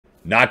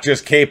Not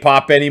just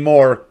K-pop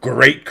anymore,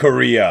 Great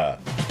Korea.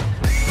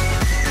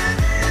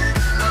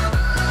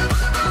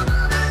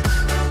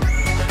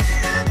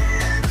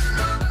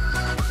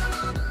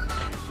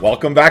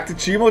 Welcome back to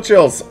Chimo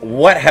Chills.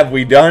 What have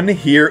we done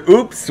here?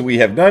 Oops, we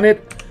have done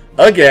it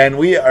again.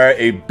 We are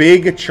a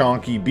big,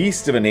 chonky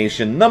beast of a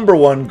nation.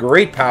 #1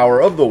 great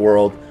power of the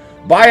world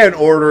by an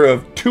order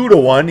of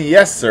 2-1.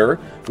 Yes, sir.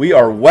 We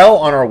are well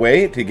on our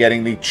way to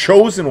getting the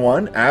chosen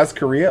one as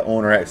Korea.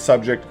 Own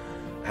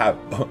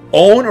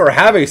or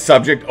have a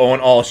subject own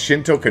all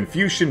Shinto,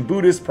 Confucian,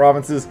 Buddhist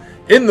provinces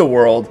in the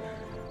world.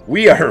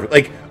 We are,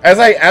 like, as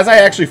I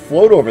actually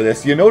float over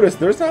this, you notice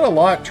there's not a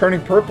lot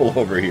turning purple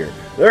over here.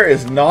 There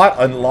is not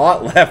a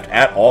lot left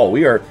at all.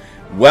 We are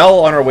well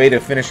on our way to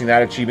finishing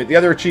that achievement. The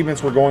other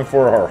achievements we're going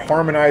for are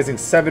harmonizing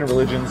 7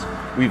 religions.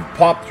 We've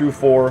popped through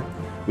 4.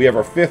 We have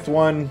our 5th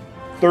one,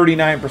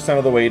 39%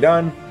 of the way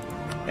done.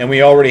 And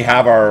we already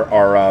have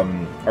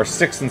our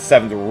 6th and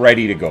 7th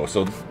ready to go.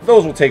 So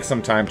those will take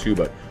some time too,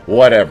 but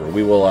whatever.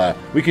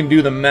 We can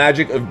do the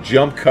magic of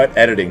jump cut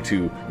editing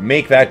to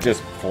make that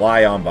just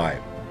fly on by.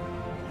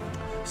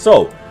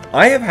 So,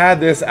 I have had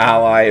this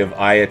ally of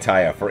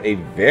Ayutthaya for a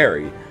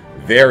very,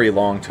 very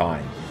long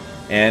time.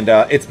 And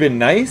it's been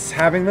nice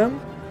having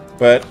them,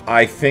 but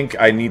I think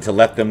I need to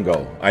let them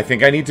go. I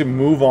think I need to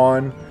move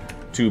on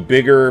to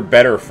bigger,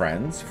 better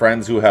friends.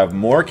 Friends who have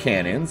more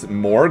cannons,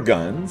 more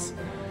guns,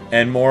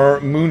 and more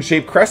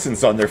moon-shaped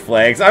crescents on their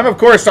flags. I'm, of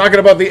course, talking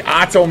about the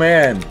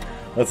Ottoman.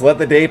 Let's let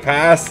the day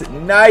pass.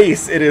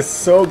 Nice! It is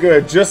so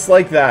good. Just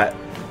like that.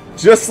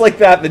 Just like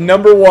that, the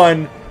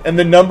 #1 and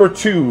the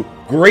 #2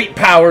 great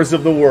powers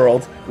of the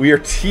world. We are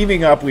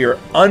teaming up. We are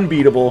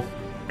unbeatable.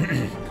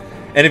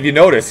 And if you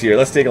notice here,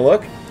 let's take a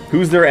look.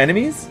 Who's their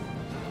enemies?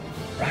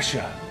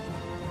 Russia.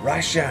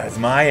 Russia is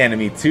my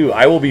enemy too.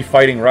 I will be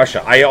fighting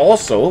Russia. I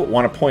also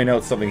want to point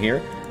out something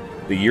here.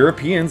 The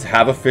Europeans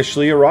have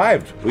officially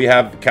arrived. We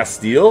have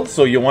Castile,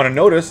 so you want to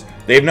notice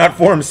they've not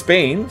formed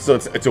Spain, so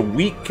it's a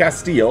weak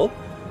Castile.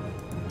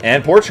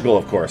 And Portugal,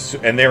 of course,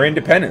 and they're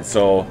independent,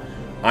 so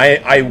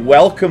I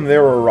welcome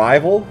their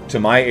arrival to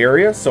my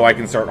area so I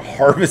can start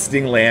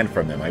harvesting land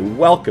from them. I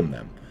welcome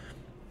them.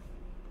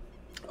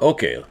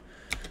 Okay,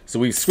 so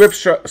we've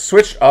switched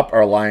up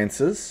our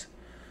alliances.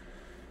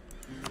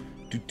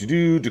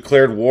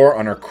 Declared war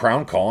on our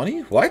crown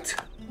colony? What?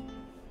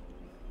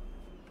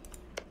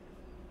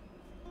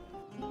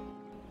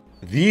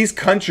 These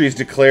countries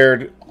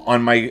declared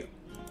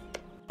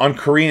on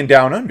Korean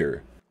Down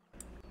Under.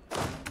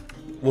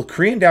 Will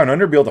Korean Down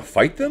Under be able to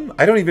fight them?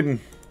 I don't even...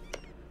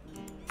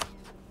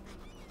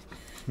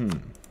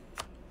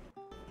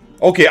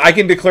 Okay, I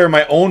can declare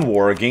my own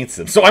war against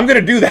them. So I'm going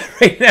to do that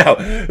right now.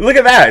 Look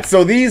at that.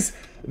 So these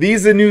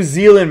New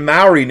Zealand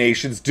Maori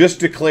nations just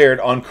declared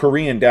on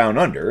Korean Down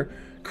Under.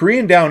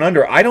 Korean Down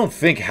Under, I don't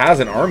think has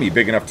an army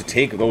big enough to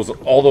take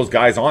all those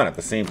guys on at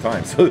the same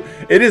time. So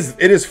it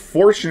is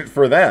fortunate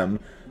for them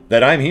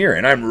that I'm here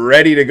and I'm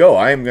ready to go.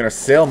 I am going to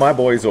sail my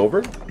boys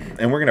over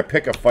and we're going to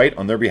pick a fight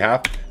on their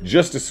behalf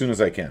just as soon as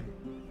I can.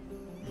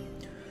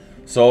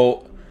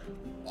 So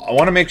I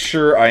want to make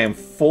sure I am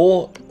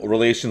full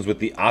relations with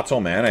the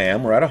Ottoman. I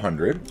am. We're at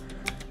 100.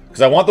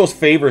 Because I want those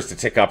favors to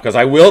tick up, because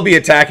I will be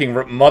attacking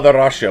Mother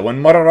Russia.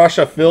 When Mother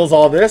Russia fills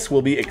all this,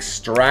 we'll be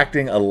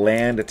extracting a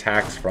land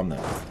tax from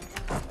them.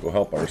 Go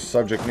help our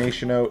subject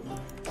nation out.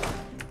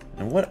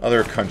 And what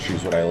other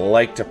countries would I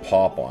like to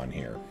pop on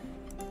here?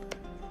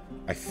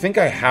 I think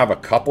I have a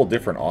couple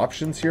different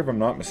options here, if I'm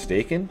not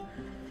mistaken.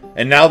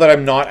 And now that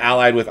I'm not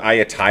allied with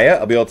Ayutthaya,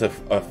 I'll be able to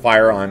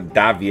fire on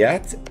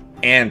Daviet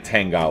and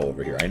Tangao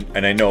over here.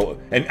 And I know,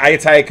 and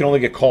Ayutthaya can only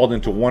get called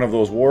into one of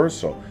those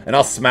wars, and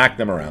I'll smack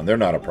them around. They're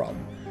not a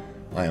problem.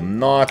 I am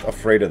not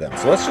afraid of them.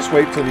 So let's just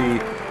wait till the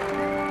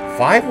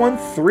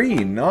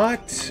 513.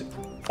 Not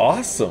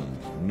awesome.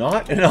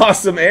 Not an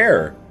awesome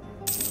heir.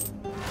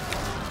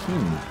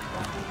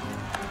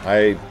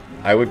 I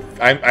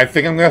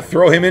think I'm gonna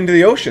throw him into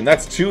the ocean.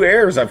 That's 2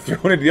 heirs I've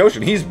thrown into the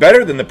ocean. He's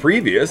better than the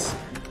previous.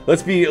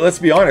 Let's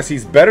be honest.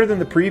 He's better than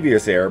the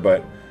previous heir,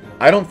 but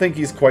I don't think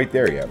he's quite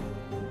there yet.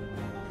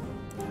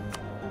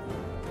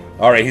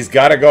 Alright, he's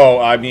got to go.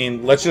 I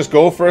mean, let's just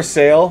go for a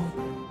sail.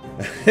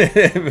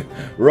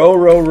 Row,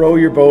 row, row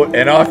your boat,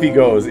 and off he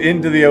goes.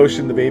 Into the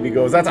ocean the baby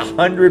goes. That's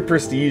 100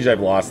 prestige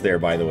I've lost there,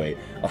 by the way.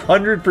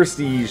 100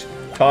 prestige,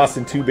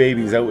 tossing 2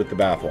 babies out with the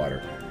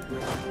bathwater.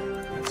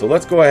 So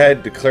let's go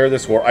ahead, declare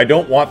this war. I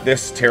don't want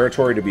this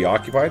territory to be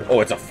occupied.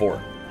 Oh, it's a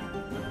fort.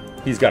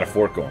 He's got a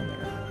fort going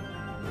there.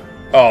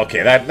 Oh,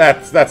 okay,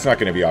 that's not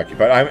going to be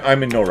occupied.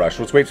 I'm in no rush.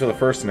 Let's wait till the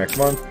 1st next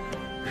month.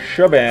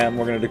 Shabam,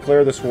 we're going to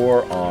declare this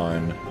war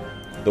on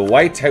the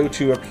White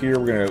Tautu up here.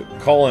 We're going to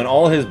call in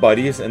all his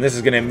buddies, and this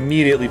is going to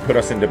immediately put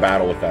us into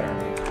battle with that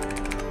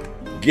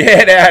army.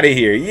 Get out of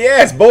here.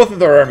 Yes, both of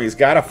their armies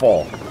got to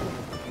fall.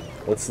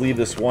 Let's leave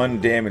this one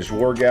damaged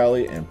war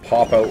galley and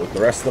pop out with the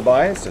rest of the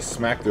buys to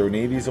smack their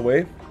navies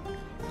away.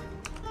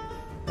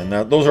 And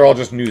those are all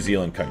just New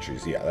Zealand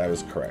countries. Yeah, that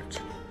is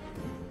correct.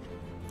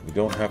 We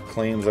don't have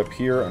claims up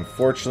here.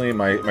 Unfortunately,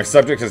 my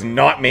subject has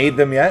not made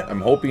them yet.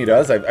 I'm hoping he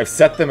does. I've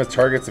set them as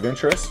targets of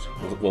interest.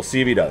 We'll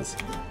see if he does.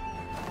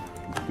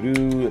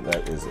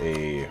 That is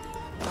a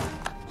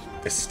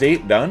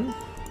estate done.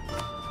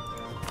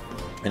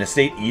 An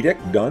estate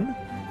edict done.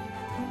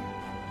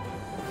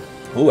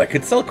 Ooh, I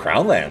could sell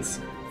crown lands.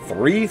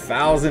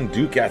 3,000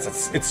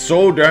 ducats. It's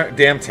so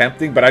damn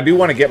tempting, but I do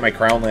want to get my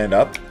crown land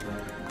up.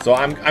 So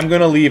I'm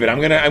gonna leave it.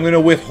 I'm gonna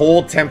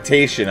withhold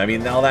temptation. I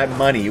mean, all that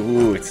money.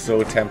 Ooh, it's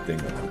so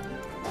tempting.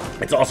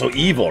 It's also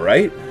evil,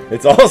 right?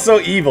 It's also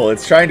evil.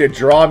 It's trying to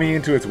draw me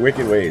into its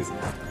wicked ways.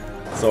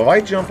 So if I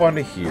jump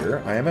onto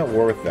here, I am at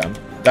war with them.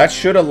 That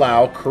should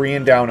allow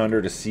Korean Down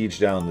Under to siege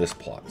down this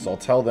plot. So I'll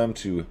tell them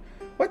to...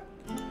 What?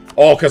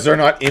 Oh, because they're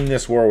not in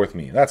this war with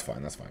me. That's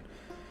fine, that's fine.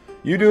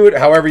 You do it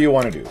however you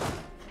want to do.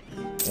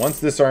 Once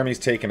this army's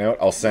taken out,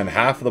 I'll send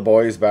half of the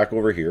boys back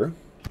over here.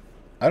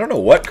 I don't know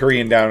what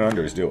Korean Down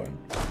Under is doing.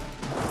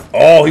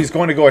 Oh, he's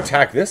going to go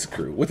attack this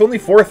crew. With only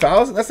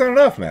 4,000? That's not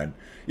enough, man.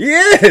 He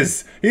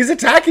is! He's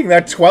attacking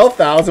that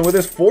 12,000 with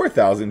his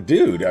 4,000.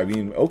 Dude, I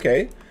mean,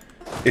 okay.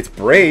 It's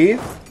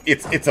brave.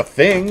 It's a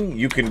thing.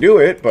 You can do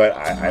it, but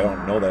I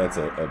don't know that it's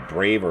a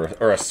brave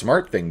or a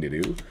smart thing to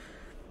do.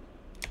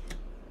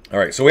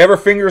 Alright, so we have our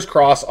fingers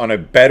crossed on a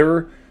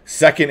better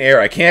second air.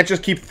 I can't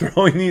just keep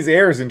throwing these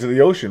airs into the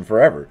ocean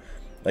forever.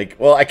 Like,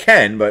 well, I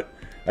can, but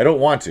I don't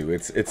want to.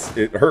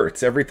 It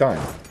hurts every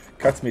time.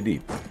 Cuts me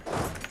deep.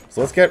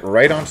 So let's get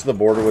right onto the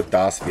border with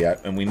Das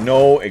Viet, and we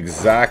know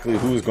exactly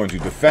who's going to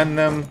defend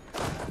them.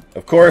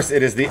 Of course,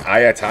 it is the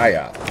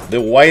Ayataya, the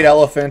white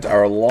elephant,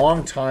 our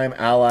longtime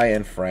ally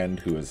and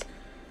friend, who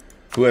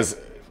has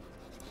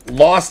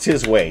lost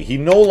his way. He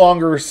no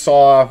longer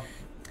saw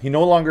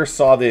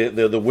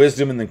the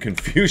wisdom in the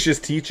Confucius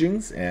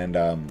teachings,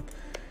 and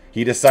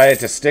he decided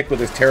to stick with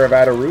his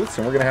Theravada roots,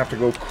 and we're gonna have to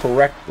go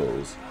correct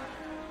those.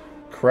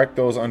 Correct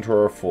those onto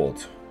our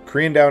fold.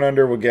 Korean Down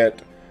Under will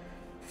get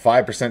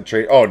 5%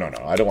 trade. Oh, no,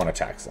 I don't want to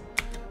tax him.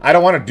 I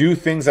don't want to do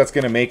things that's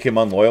going to make him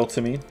unloyal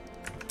to me.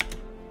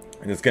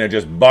 And it's going to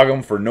just bug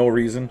him for no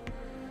reason.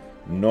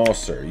 No,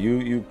 sir.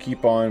 You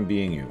keep on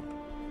being you.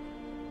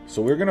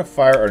 So we're going to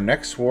fire our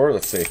next war,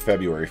 let's say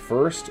February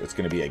 1st. It's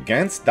going to be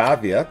against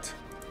Daviet,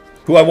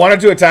 who I wanted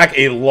to attack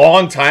a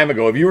long time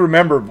ago. If you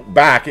remember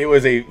back, it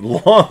was a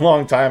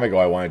long time ago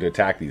I wanted to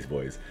attack these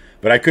boys.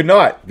 But I could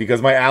not, because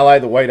my ally,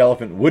 the white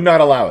elephant, would not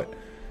allow it.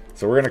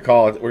 So we're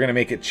going to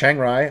make it Chiang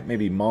Rai,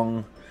 maybe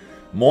Muang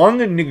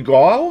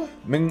Nagawa?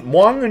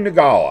 Muang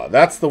Nagawa.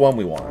 That's the one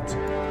we want.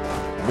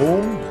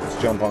 Boom.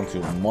 Let's jump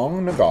onto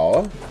Muang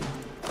Nagawa.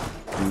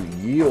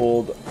 Do ye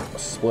old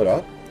split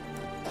up.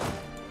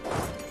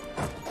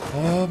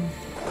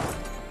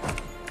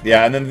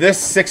 Yeah, and then this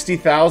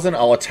 60,000,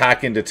 I'll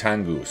attack into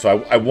Tangu.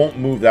 So I won't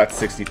move that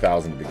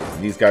 60,000 to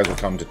begin. These guys will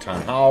come to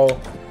Tanhao.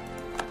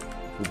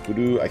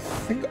 I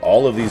think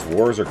all of these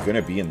wars are going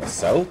to be in the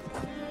south.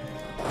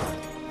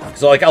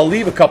 So, like, I'll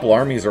leave a couple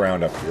armies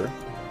around up here.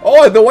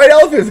 Oh, the white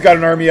elephant's got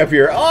an army up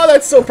here. Oh,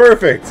 that's so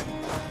perfect.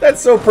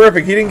 That's so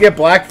perfect. He didn't get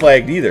black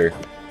flagged either.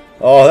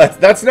 Oh,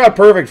 that's not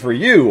perfect for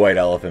you, white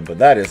elephant, but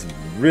that is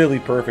really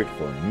perfect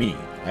for me.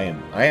 I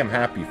am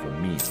happy for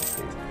me these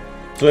days.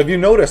 So, if you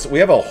notice, we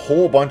have a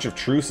whole bunch of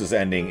truces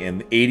ending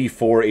in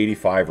 84,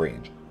 85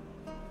 range.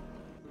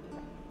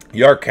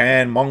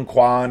 Yarkand,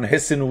 Mongkwan,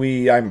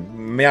 Hisinui,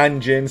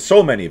 Mianjin,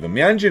 so many of them.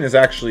 Mianjin is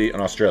actually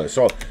in Australia.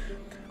 So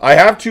I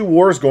have two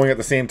wars going at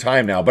the same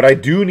time now, but I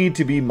do need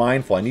to be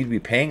mindful. I need to be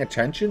paying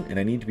attention, and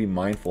I need to be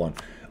mindful on...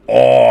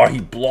 Oh, he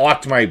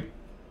blocked my...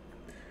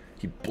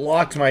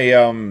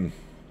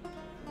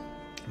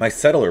 my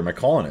settler, my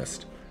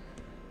colonist.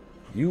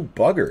 You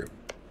bugger.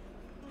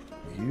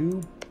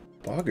 You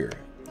bugger.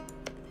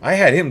 I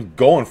had him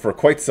going for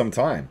quite some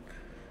time.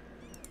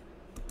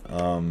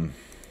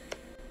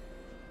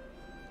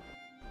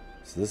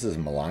 So this is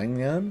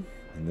Malangyan,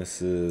 and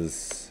this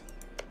is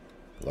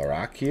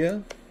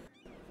Larakia.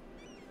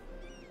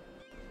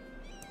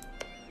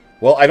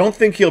 Well, I don't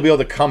think he'll be able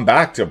to come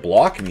back to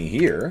block me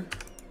here.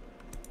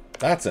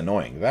 That's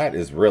annoying. That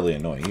is really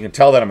annoying. You can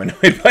tell that I'm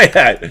annoyed by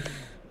that.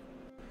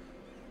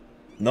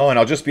 No, and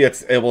I'll just be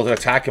able to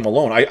attack him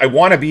alone. I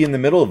want to be in the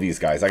middle of these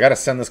guys. I got to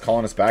send this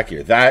colonist back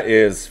here. That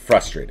is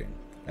frustrating.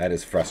 That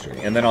is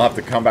frustrating. And then I'll have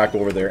to come back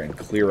over there and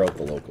clear out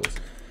the locals.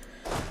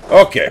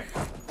 Okay.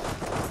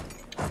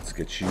 Let's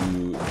get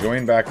you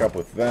joined back up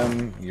with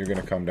them. You're going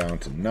to come down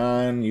to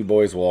Nan. You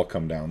boys will all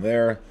come down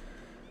there.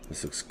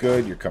 This looks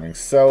good. You're coming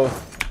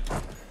south.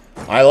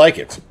 I like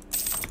it.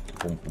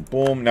 Boom, boom,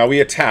 boom. Now we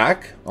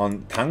attack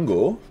on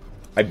Tango.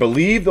 I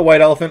believe the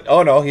white elephant...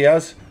 Oh, no, he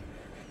has...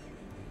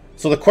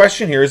 So the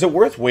question here, is it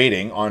worth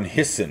waiting on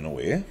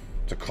Hisinui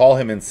to call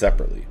him in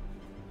separately?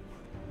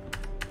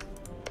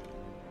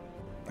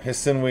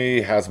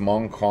 Hisinui has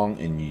Mongkong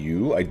in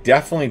Yu. I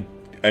definitely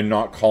am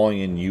not calling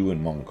in Yu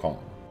and Mongkong.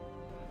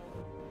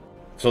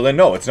 So then,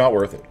 no, it's not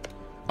worth it.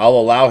 I'll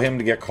allow him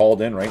to get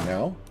called in right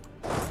now.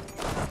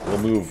 We'll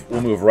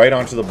move right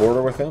onto the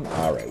border with him.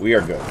 All right, we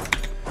are good.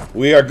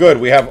 We are good.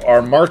 We have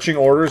our marching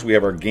orders. We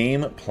have our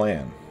game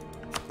plan.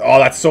 Oh,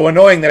 that's so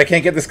annoying that I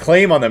can't get this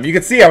claim on them. You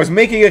can see I was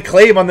making a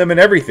claim on them and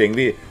everything.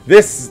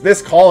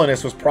 This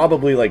colonist was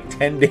probably like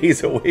 10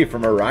 days away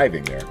from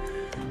arriving there.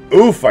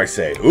 Oof, I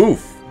say.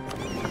 Oof.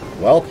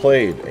 Well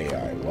played,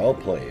 AI. Well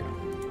played.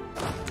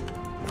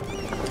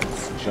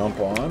 Let's jump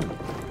on.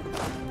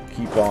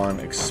 Keep on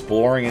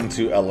exploring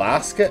into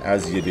Alaska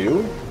as you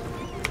do.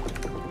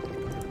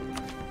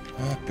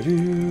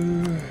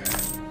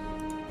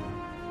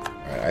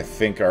 Alright, I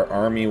think our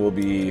army will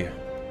be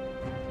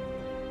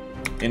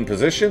in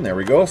position. There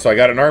we go. So I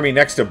got an army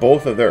next to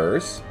both of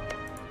theirs.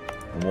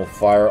 And we'll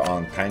fire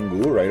on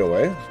Pangu right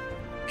away.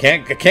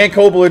 Can't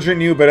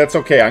co-belligerent you, but that's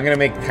okay. I'm going to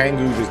make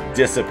Pangu just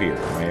disappear.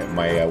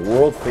 My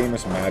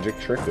world-famous magic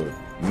trick of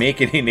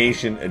making a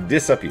nation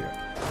disappear.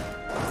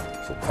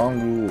 So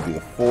Pangu will be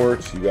the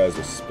fort. You guys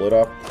will split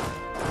up.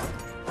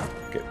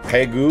 Get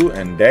Pegu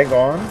and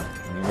Dagon.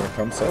 And you're going to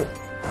come south.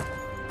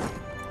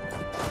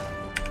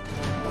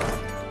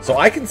 So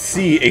I can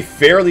see a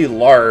fairly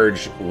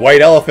large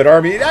white elephant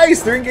army.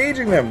 Nice, they're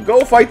engaging them.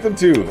 Go fight them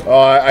too.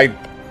 I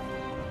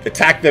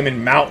attacked them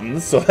in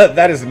mountains, so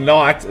that is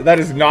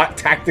not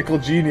tactical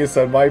genius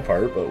on my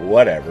part, but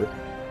whatever.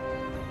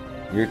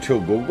 You're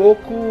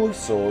Togogoku,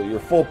 so your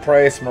full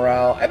price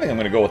morale. I think I'm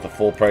going to go with the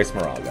full price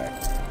morale guy.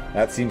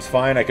 That seems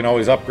fine. I can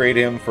always upgrade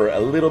him for a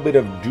little bit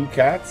of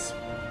ducats.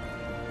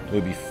 It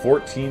would be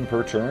 14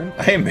 per turn.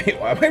 Am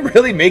I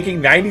really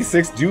making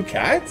 96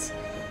 ducats?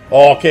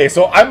 Okay,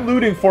 so I'm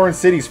looting foreign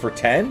cities for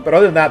 10, but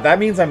other than that, that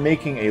means I'm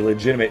making a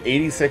legitimate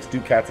 86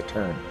 ducats a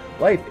turn.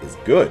 Life is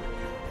good.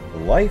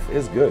 Life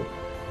is good.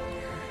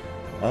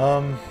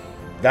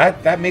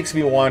 That makes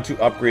me want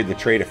to upgrade the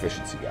trade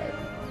efficiency guide,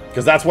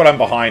 because that's what I'm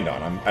behind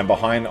on. I'm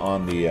behind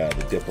on the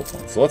diplo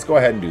points. So let's go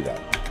ahead and do that.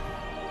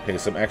 Pay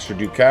some extra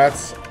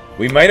ducats.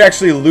 We might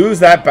actually lose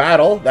that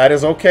battle. That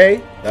is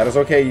okay. That is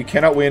okay. You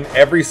cannot win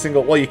every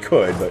single... Well, you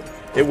could, but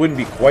it wouldn't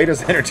be quite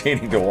as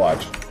entertaining to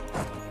watch.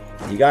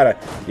 You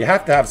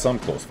have to have some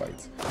close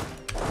fights.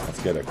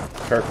 Let's get a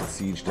carpet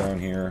siege down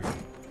here.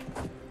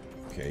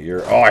 Okay,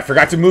 oh, I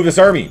forgot to move this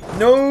army.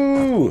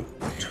 No!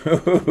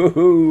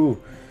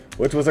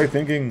 What was I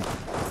thinking?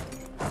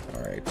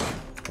 Alright.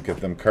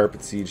 Get them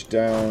carpet siege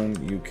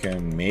down. You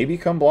can maybe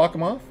come block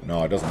them off?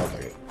 No, it doesn't look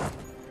like it.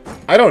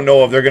 I don't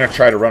know if they're going to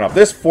try to run up.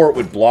 This fort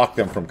would block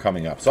them from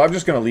coming up. So I'm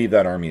just going to leave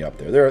that army up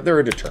there. They're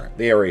a deterrent.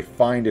 They are a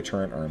fine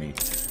deterrent army.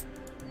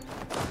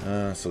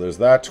 So there's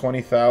that,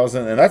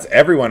 20,000, and that's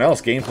everyone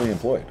else gainfully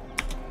employed.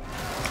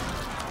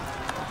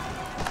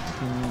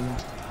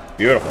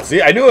 Beautiful.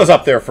 See, I knew it was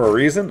up there for a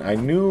reason. I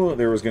knew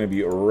there was going to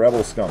be a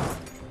rebel scum.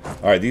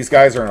 Alright, these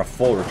guys are in a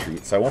full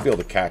retreat, so I won't be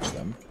able to catch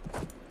them.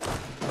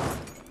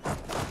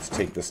 Let's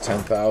take this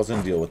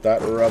 10,000, deal with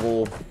that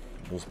rebel.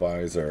 Those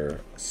guys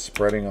are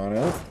spreading on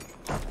out.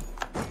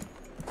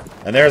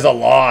 And there's a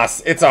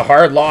loss. It's a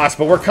hard loss,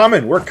 but we're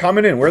coming. We're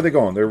coming in. Where are they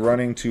going? They're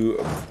running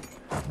to...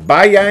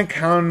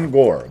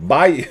 Bayankangor.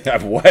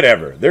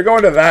 Whatever. They're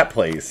going to that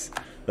place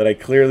that I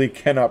clearly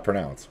cannot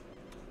pronounce.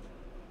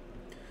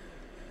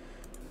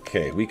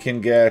 Okay, we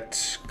can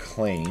get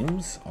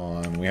claims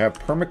on... We have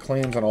permit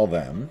claims on all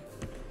them.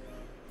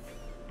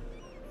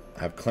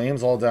 I have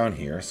claims all down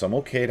here, so I'm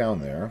okay down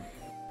there.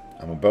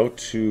 I'm about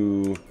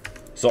to...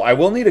 So I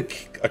will need a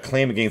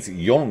claim against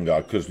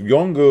Yonga, because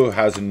Yongu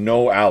has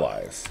no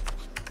allies.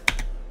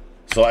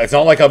 So it's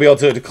not like I'll be able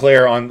to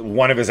declare on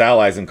one of his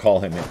allies and call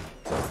him in.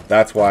 So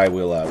that's why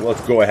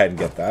let's go ahead and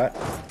get that.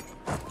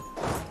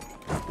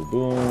 Boom,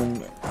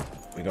 boom.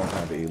 We don't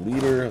have a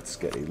leader. Let's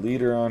get a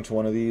leader onto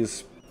one of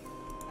these.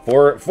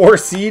 Four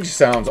siege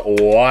sounds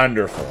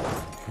wonderful.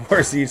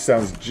 4 siege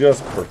sounds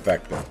just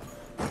perfecto.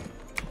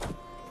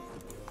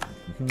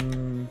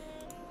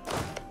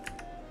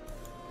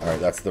 Alright,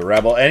 that's the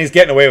rebel. And he's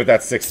getting away with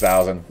that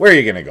 6,000. Where are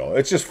you going to go?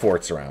 It's just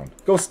forts around.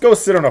 Go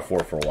sit on a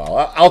fort for a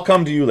while. I'll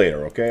come to you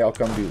later, okay? I'll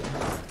come to you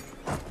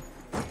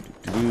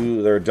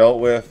later. They're dealt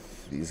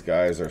with. These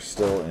guys are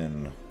still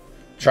in...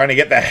 Trying to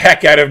get the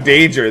heck out of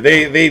danger.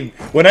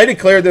 When I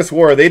declared this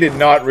war, they did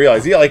not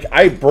realize. Yeah, like,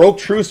 I broke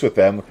truce with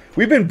them.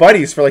 We've been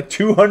buddies for like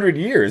 200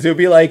 years. It'd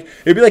be like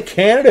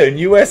Canada and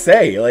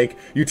USA. Like,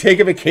 you take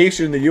a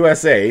vacation in the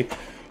USA...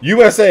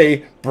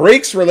 USA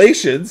breaks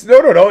relations.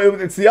 No.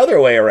 It's the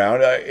other way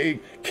around.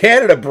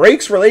 Canada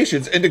breaks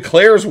relations and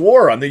declares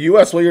war on the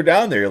U.S. while you're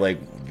down there. You're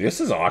like,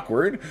 this is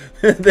awkward.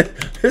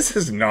 This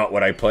is not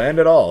what I planned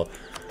at all.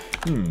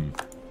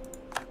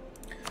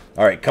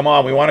 All right, come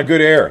on. We want a good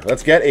heir.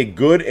 Let's get a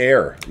good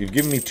heir. You've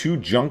given me 2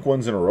 junk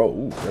ones in a row.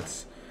 Ooh,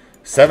 that's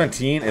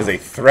 17 is a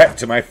threat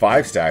to my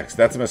 5 stacks.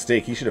 That's a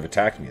mistake. He should have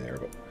attacked me there,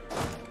 but.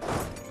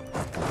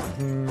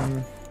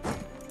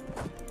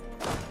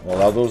 We'll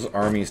allow those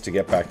armies to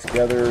get back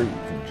together. You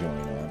can join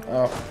on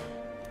up.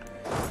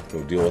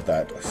 Go deal with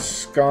that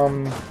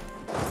scum.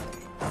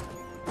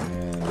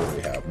 And what do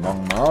we have?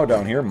 Mong Mao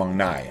down here. Mong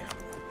Nai.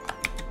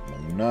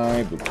 Mong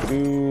Nai.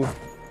 Boo-boo.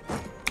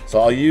 So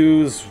I'll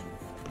use...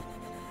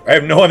 I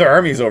have no other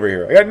armies over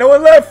here. I got no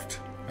one left.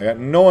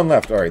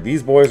 Alright,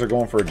 these boys are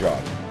going for a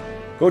jog.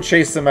 Go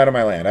chase them out of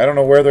my land. I don't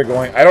know where they're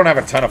going. I don't have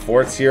a ton of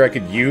forts here. I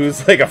could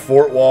use like a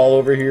fort wall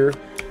over here.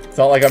 It's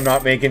not like I'm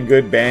not making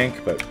good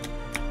bank, but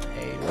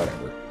hey,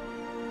 whatever.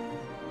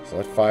 So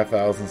that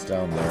 5,000's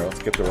down there.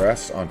 Let's get the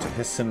rest onto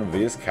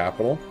Hisanvia's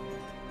capital.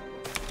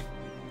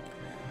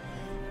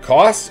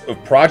 Cost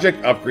of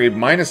project upgrade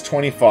minus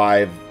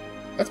 25.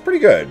 That's pretty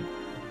good.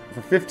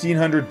 For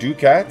 1,500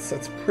 ducats,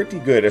 that's pretty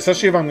good.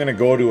 Especially if I'm going to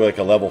go to like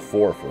a level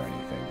 4 for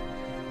anything.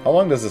 How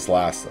long does this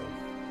last though?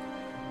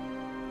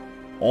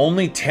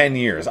 Only 10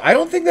 years. I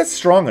don't think that's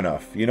strong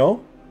enough, you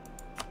know?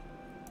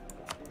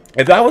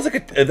 If that was like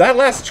if that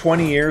lasts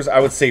 20 years, I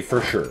would say for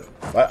sure.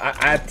 But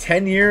at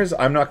 10 years,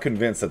 I'm not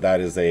convinced that that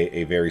is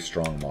a very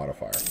strong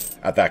modifier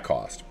at that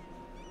cost.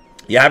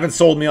 You haven't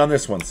sold me on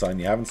this one, son.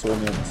 You haven't sold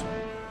me on this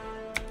one.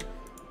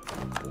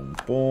 Boom,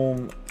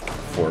 boom.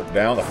 Fort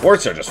down. The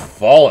forts are just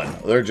falling.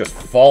 They're just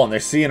falling. They're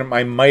seeing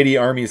my mighty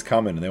armies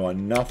coming, and they want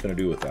nothing to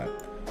do with that.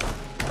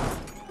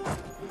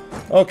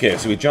 Okay,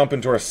 so we jump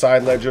into our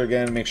side ledger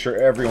again, make sure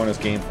everyone is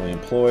gainfully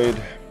employed.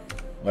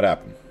 What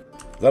happened?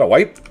 Is that a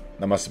wipe?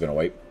 That must have been a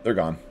wipe. They're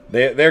gone.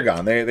 They're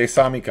gone. They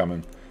saw me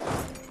coming.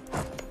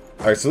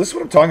 Alright, so this is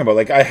what I'm talking about.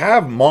 Like, I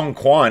have Mong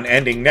Quan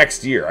ending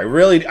next year.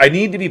 I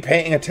need to be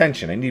paying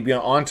attention. I need to be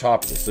on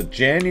top of this. So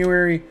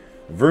January,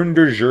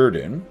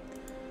 Verderjurden.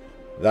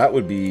 That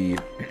would be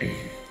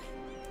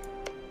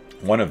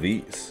one of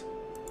these.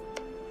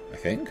 I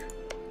think.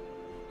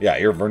 Yeah,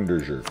 you're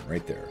Verderjurden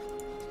right there.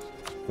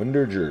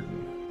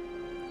 Verderjurden.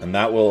 And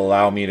that will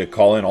allow me to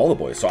call in all the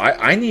boys. So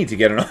I need to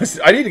get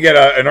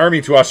an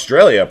army to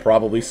Australia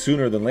probably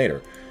sooner than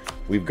later.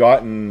 We've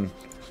gotten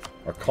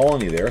our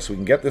colony there, so we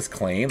can get this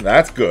claim.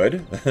 That's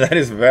good. That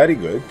is very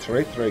good. It's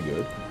very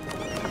good.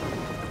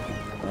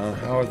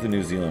 How is the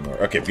New Zealand war?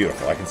 Okay,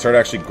 beautiful. I can start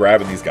actually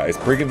grabbing these guys,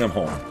 bringing them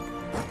home.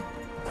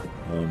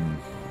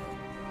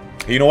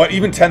 You know what?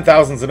 Even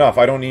 10,000 is enough.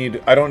 I don't need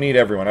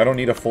everyone. I don't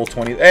need a full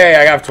 20. Hey,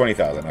 I have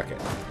 20,000. Okay.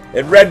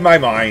 It read my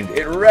mind.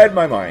 It read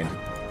my mind.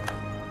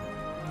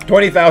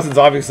 20,000 is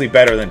obviously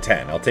better than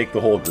 10. I'll take the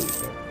whole group,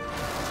 though.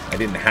 I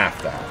didn't have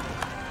to have.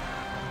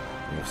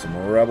 We have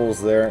some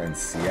rebels there and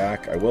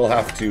Siak. I will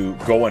have to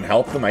go and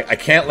help them. I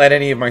can't let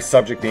any of my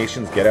subject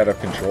nations get out of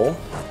control.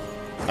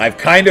 I've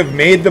kind of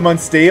made them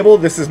unstable.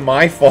 This is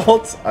my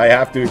fault. I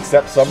have to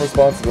accept some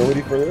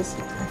responsibility for this.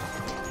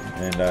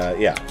 And,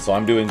 yeah, so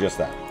I'm doing just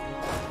that.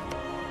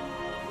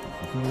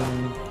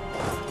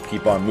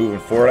 Keep on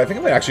moving forward. I think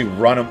I'm going to actually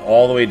run them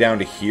all the way down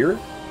to here.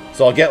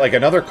 So I'll get, like,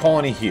 another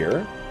colony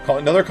here.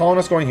 Another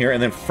colonist going here,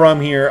 and then from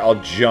here, I'll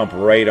jump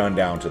right on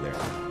down to there.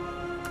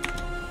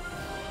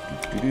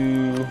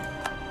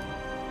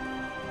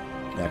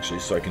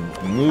 Actually, so I can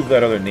move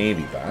that other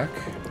navy back.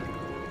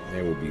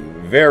 They will be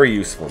very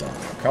useful then.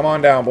 Come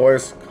on down,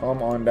 boys.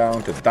 Come on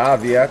down to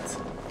Daviet.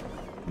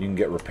 You can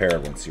get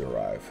repaired once you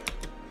arrive.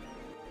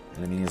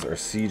 Enemies are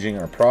sieging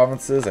our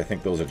provinces. I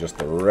think those are just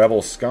the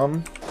rebel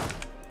scum.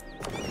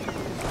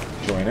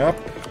 Join up.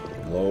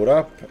 Load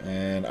up.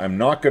 And I'm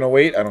not going to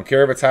wait. I don't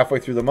care if it's halfway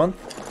through the month.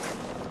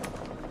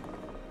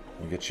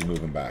 We'll get you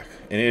moving back.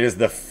 And it is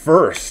the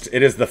first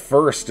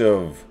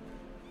of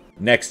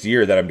next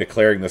year that I'm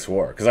declaring this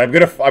war. Because I'm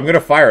gonna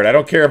fire it. I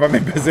don't care if I'm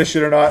in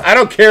position or not. I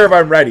don't care if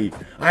I'm ready.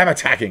 I'm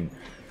attacking.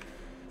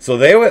 So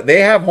they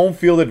have home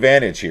field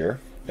advantage here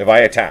if I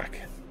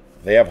attack.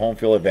 They have home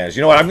field advantage.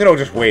 You know what? I'm going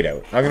to just wait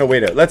out. I'm going to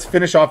wait out. Let's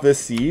finish off this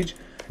siege.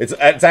 It's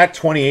at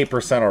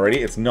 28%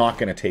 already. It's not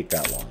going to take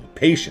that long.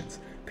 Patience.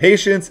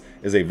 Patience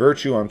is a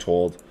virtue, I'm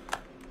told.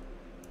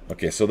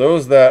 Okay, so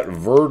those that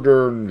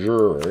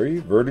Verdenjury.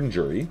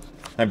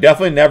 I'm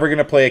definitely never going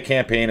to play a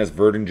campaign as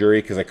Verdenjury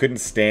because I couldn't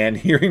stand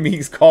hearing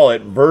me call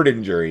it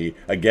Verdenjury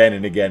again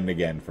and again and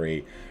again for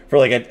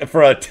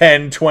a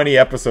 10, 20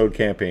 episode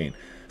campaign.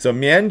 So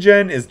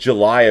Mianjin is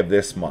July of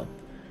this month.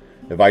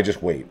 If I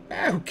just wait.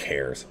 Who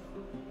cares?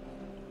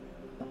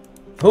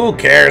 Who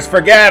cares?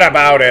 Forget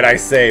about it, I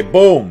say.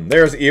 Boom.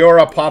 There's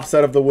Eora pops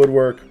out of the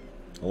woodwork.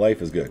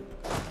 Life is good.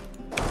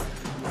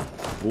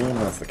 Boom,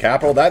 that's the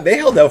capital. They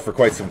held out for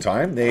quite some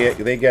time. They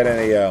get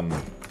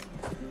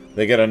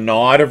a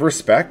nod of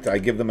respect. I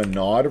give them a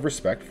nod of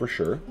respect for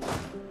sure.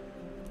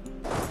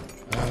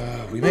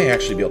 We may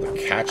actually be able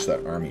to catch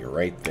that army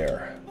right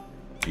there.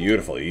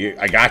 Beautiful.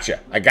 I got you.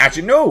 I got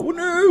you. No,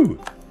 no.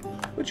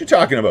 What you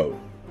talking about?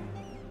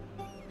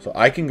 So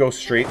I can go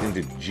straight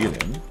into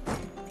Jilin.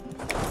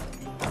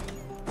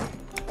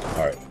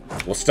 Alright.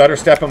 We'll stutter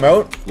step him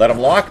out. Let him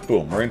lock.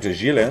 Boom. We're into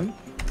Jilin.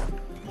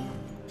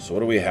 So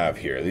what do we have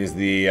here? These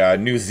are the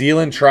New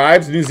Zealand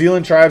tribes. New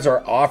Zealand tribes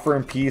are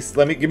offering peace.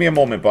 Give me a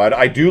moment, bud.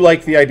 I do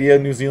like the idea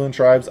of New Zealand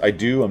tribes. I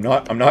do. I'm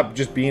not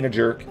just being a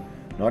jerk.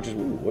 Not just,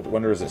 ooh, what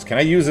wonder is this? Can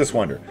I use this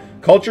wonder?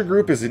 Culture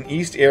group is in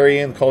East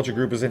Aryan. Culture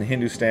group is in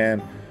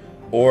Hindustan.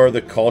 Or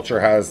the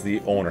culture has the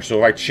owner. So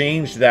if I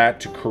change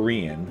that to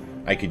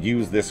Korean, I could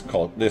use this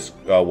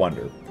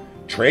wonder.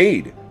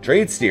 Trade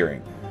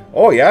steering.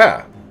 Oh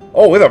yeah.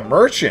 Oh, with a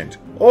merchant.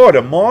 Oh,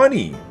 the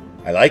money.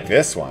 I like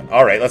this one.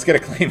 All right, let's get a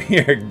claim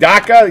here.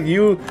 Dhaka,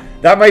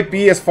 that might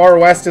be as far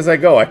west as I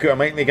go. I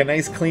might make a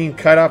nice clean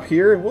cut up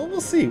here.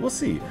 We'll see. We'll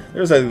see.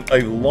 There's a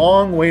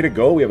long way to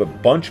go. We have a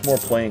bunch more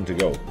playing to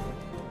go.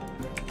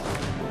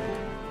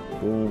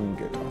 Boom.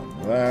 Get on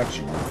that.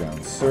 You move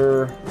down,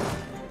 sir.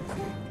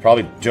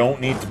 Probably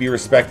don't need to be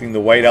respecting the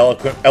white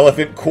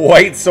elephant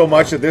quite so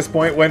much at this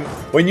point.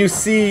 When you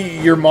see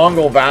your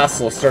Mongol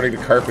vassal starting to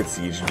carpet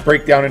siege,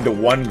 break down into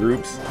one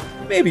groups,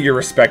 maybe you're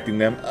respecting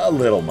them a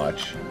little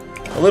much.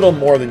 A little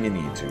more than you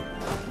need to.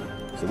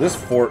 So this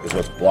fort is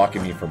what's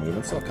blocking me from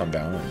moving, so I'll come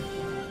down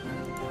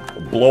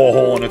and blow a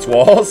hole in its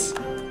walls.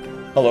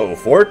 Hello,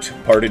 fort.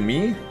 Pardon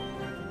me.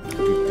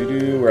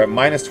 We're at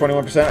minus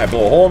 21%. I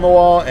blow a hole in the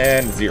wall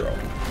and 0.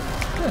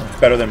 It's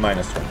better than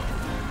minus 20.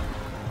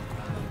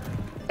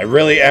 I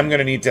really am going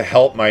to need to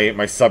help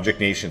my subject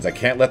nations. I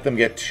can't let them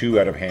get too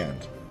out of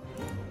hand.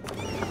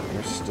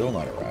 They're still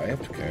not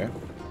arrived. Okay.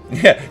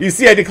 Yeah, you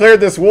see, I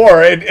declared this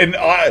war, and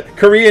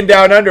Korean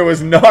Down Under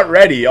was not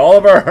ready. All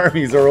of our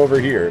armies are over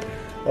here.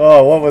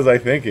 Oh, what was I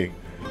thinking?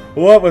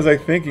 What was I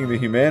thinking to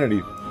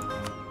humanity?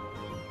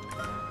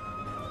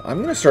 I'm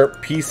going to start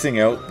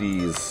piecing out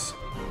these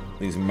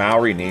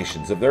Maori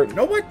nations. If they're,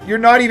 no, what? You're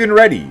not even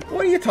ready.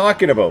 What are you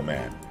talking about,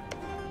 man?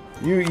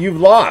 You've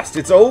lost.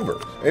 It's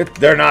over.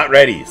 They're not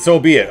ready. So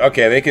be it.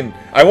 Okay, they can.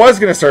 I was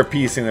gonna start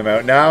piecing them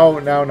out. Now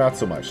not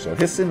so much. So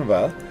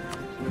Hisinva,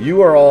 you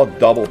are all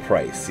double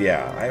price.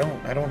 Yeah,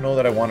 I don't know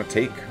that I want to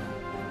take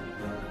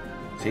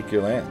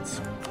your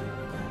lands.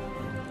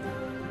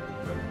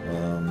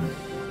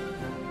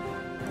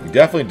 You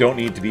definitely don't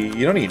need to be.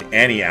 You don't need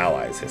any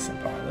allies,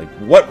 Hisinva. Like,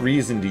 what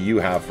reason do you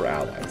have for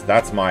allies?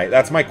 That's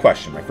my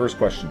question. My first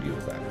question to you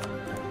is that.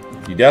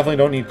 You definitely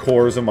don't need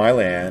cores of my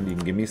land. You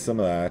can give me some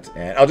of that.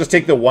 And I'll just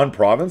take the one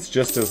province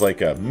just as like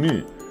a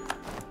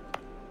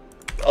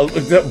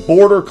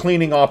border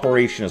cleaning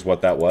operation is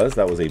what that was.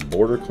 That was a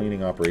border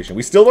cleaning operation.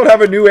 We still don't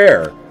have a new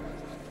heir.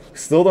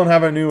 Still don't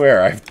have a new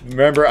heir.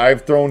 Remember,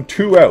 I've thrown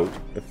 2 out.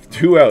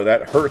 2 out.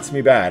 That hurts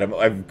me bad.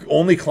 I've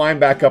only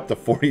climbed back up to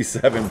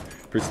 47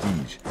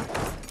 prestige.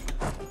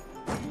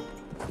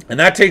 And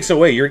that takes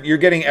away. You're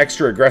getting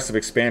extra aggressive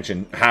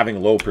expansion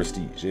having low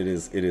prestige. It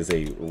is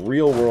a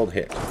real world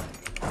hit.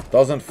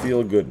 Doesn't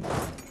feel good.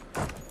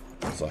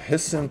 So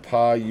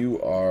Hisinpa, you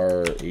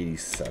are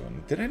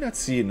 87. Did I not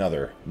see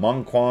another?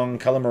 Mongkwang,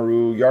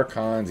 Kalamaru,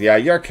 Yarkand. Yeah,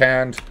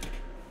 Yarkand.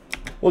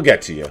 We'll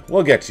get to you.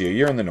 We'll get to you.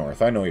 You're in the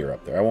north. I know you're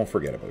up there. I won't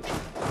forget about you.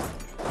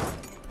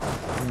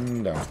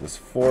 Down to this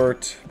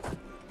fort.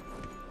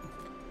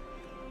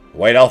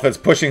 White Elephant's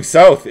pushing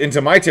south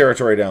into my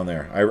territory down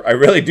there. I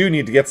really do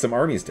need to get some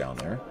armies down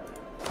there.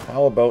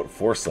 How about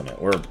force limit?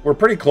 We're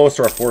pretty close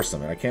to our force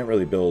limit. I can't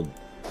really build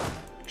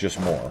just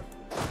more.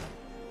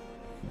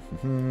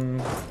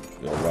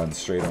 You'll run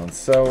straight on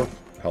south.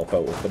 Help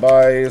out with the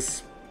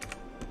buys.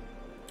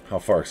 How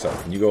far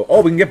south can you go?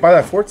 Oh, we can get by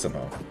that fort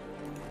somehow.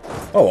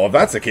 Oh, well, if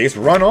that's the case,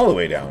 run all the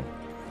way down.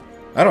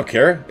 I don't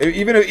care.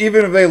 Even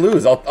if they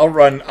lose, I'll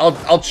run.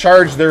 I'll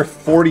charge their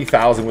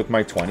 40,000 with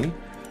my 20.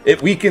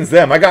 It weakens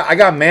them. I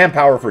got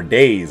manpower for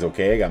days,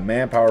 okay? I got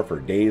manpower for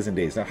days and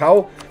days. Now,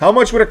 how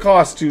much would it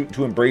cost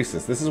to embrace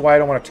this? This is why I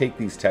don't want to take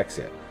these techs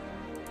yet.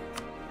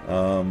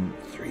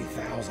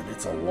 3,000.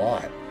 It's a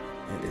lot.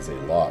 It is a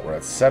lot. We're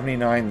at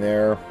 79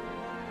 there.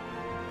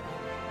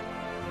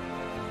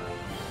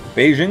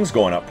 Beijing's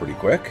going up pretty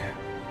quick.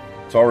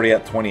 It's already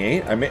at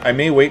 28. I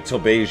may wait till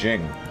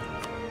Beijing.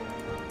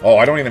 Oh,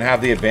 I don't even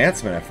have the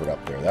advancement effort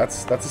up there.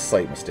 That's a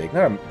slight mistake.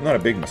 Not a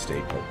big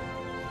mistake, but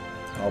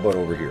how about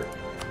over here?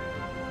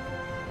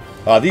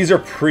 These are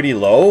pretty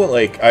low.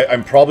 Like,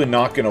 I'm probably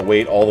not going to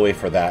wait all the way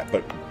for that.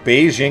 But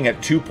Beijing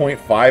at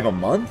 2.5 a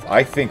month,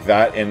 I think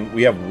that, and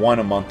we have 1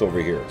 a month over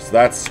here. So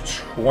that's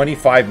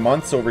 25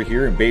 months over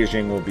here, and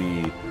Beijing will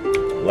be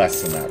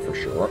less than that for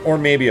sure. Or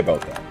maybe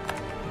about that.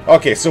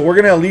 Okay, so we're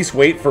going to at least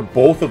wait for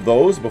both of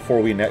those before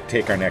we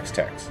take our next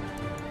text.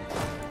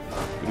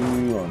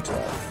 Onto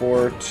that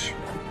fort.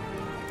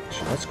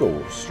 Let's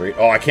go straight.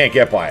 Oh, I can't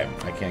get by him.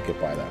 I can't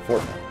get by that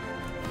fort now.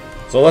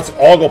 So let's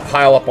all go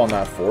pile up on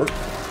that fort.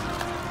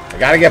 I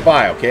gotta get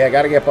by, okay? I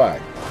gotta get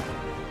by.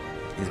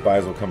 These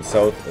buys will come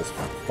south as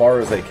far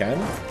as they can.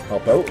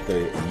 Help out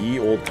the ye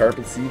old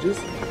carpet sieges.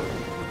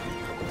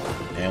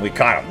 And we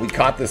caught him. We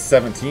caught this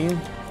 17.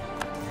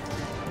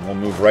 And we'll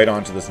move right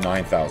on to this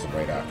 9,000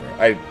 right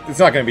after. It's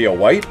not going to be a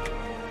white.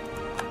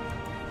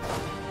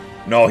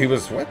 No, he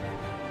was... What?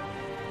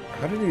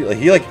 How did he...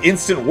 He, like,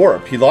 instant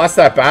warped. He lost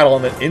that battle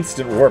and then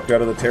instant warped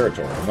out of the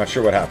territory. I'm not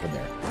sure what happened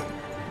there.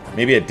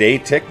 Maybe a day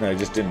tick and I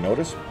just didn't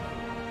notice.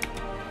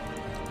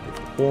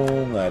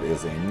 Boom. That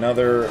is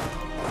another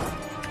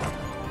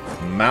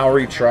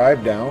Maori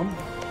tribe down.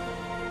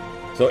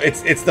 So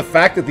it's the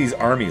fact that these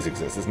armies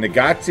exist. It's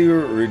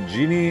Nagatu,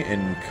 Regini,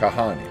 and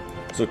Kahani.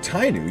 So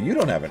Tainu, you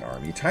don't have an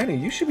army. Tainu,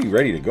 you should be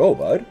ready to go,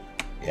 bud.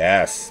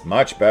 Yes,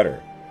 much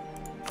better.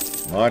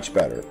 Much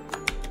better.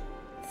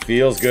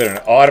 Feels good, and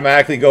it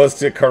automatically goes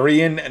to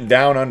Korean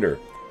Down Under.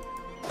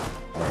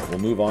 Alright, we'll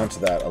move on to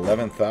that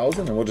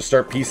 11,000, and we'll just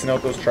start piecing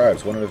out those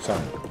tribes one at a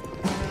time.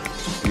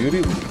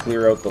 Beauty, we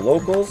clear out the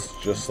locals,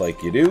 just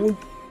like you do.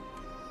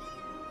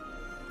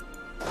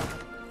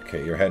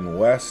 Okay, you're heading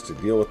west to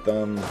deal with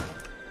them.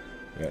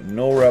 We got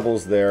no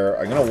rebels there.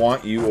 I'm going to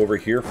want you over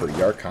here for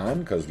Yarkand,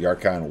 because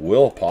Yarkand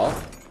will pop.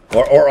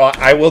 Or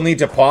I will need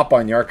to pop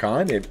on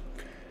Yarkhan.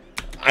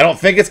 I don't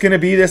think it's going to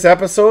be this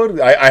episode.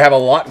 I have a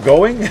lot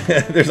going.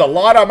 There's a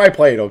lot on my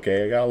plate,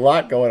 okay? I got a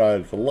lot going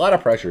on. It's a lot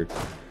of pressure.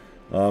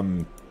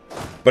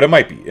 But it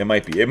might be. It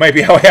might be. It might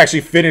be how I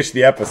actually finish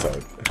the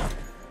episode.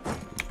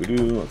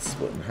 Let's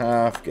split in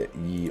half. Get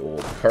ye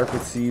old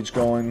carpet siege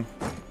going.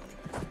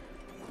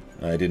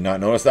 I did not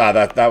notice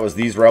that was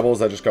these rebels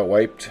that just got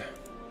wiped.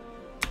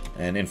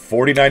 And in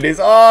 49 days,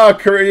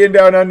 Korean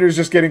Down Under is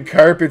just getting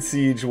carpet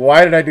siege.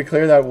 Why did I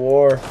declare that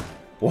war?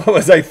 What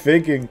was I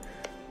thinking?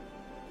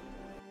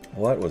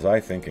 What was I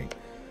thinking?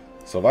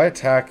 So if I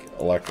attack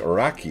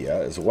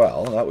Arakia as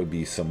well, that would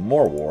be some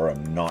more war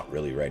I'm not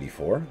really ready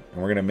for. And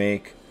we're going to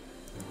make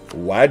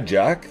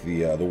Wadjak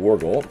the war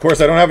goal. Of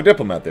course, I don't have a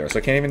diplomat there, so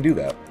I can't even do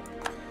that.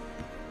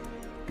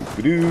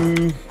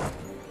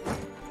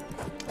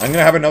 I'm going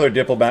to have another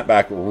diplomat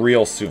back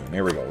real soon.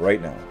 Here we go,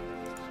 right now.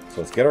 So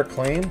let's get our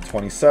claim,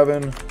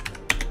 27.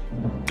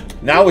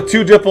 Now with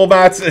 2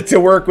 diplomats to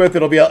work with,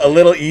 it'll be a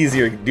little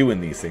easier doing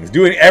these things.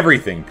 Doing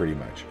everything, pretty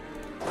much.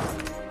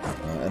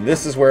 And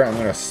this is where I'm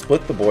going to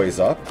split the boys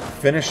up,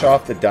 finish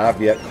off the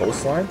Daviet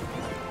coastline.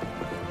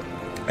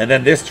 And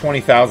then this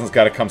 20,000's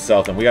got to come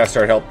south, and we got to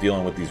start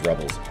dealing with these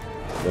rebels.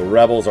 The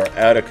rebels are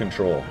out of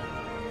control.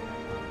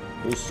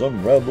 There's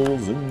some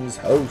rebels in this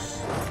house.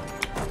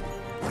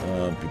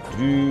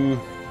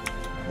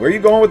 Where are you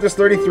going with this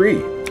 33?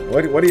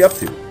 What are you up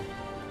to?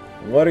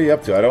 What are you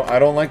up to? I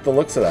don't like the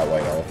looks of that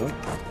white elephant.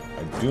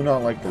 I do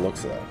not like the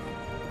looks of that.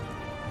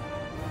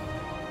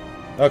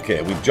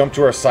 Okay, we've jumped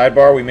to our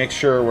sidebar. We make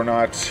sure we're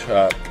not...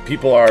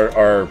 people are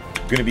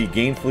going to be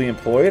gainfully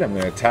employed. I'm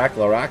going to attack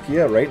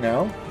Larakia right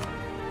now.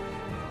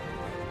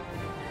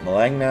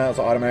 Malangna is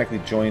automatically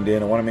joined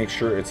in. I want to make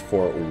sure it's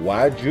for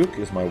Wajuk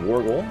is my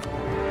war goal.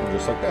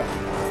 Just like that.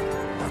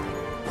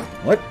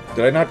 What?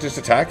 Did I not just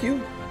attack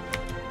you?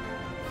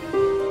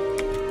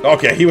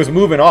 Okay, he was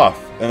moving off,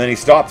 and then he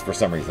stopped for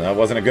some reason. That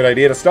wasn't a good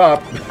idea to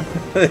stop.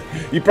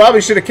 You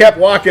probably should have kept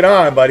walking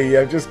on, buddy.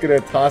 I'm just going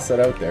to toss that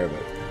out there, but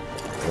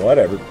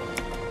whatever.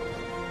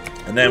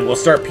 And then we'll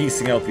start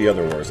piecing out the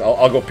other wars.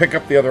 I'll go pick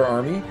up the other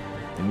army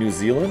in New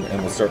Zealand,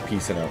 and we'll start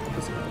piecing out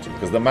New Zealand too.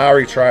 Because the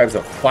Maori tribes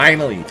have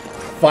finally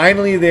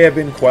they have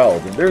been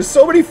quelled. And there's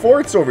so many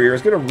forts over here.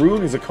 It's going to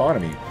ruin his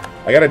economy.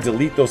 I got to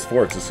delete those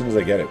forts as soon as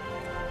I get it.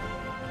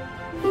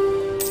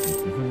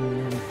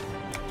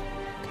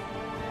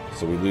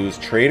 So we lose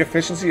trade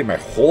efficiency in my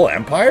whole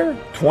empire?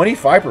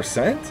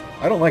 25%?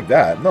 I don't like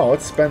that. No,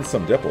 let's spend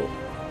some dipple.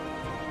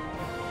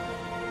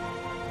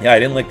 Yeah, I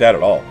didn't like that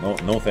at all.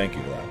 No thank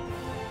you to that.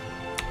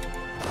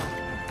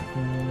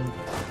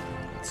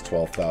 It's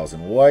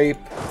 12,000 wipe.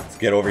 Let's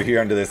get over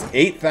here into this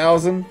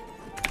 8,000.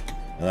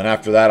 And then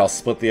after that, I'll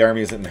split the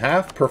armies in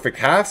half. Perfect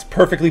halves.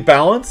 Perfectly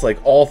balanced, like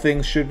all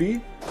things should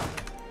be.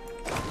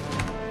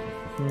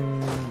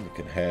 We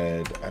can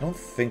head... I don't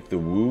think the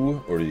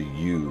Wu or the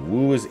Yu.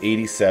 Wu is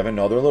 87.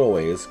 No, they're a little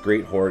ways.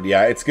 Great Horde.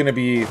 Yeah, it's going to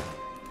be...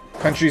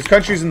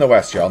 Countries in the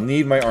west here. I'll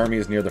need my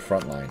armies near the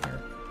front line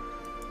here.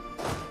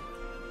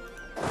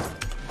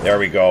 There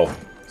we go.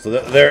 So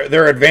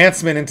their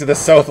advancement into the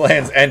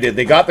Southlands ended.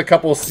 They got the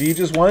couple of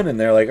sieges won, and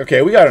they're like,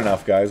 okay, we got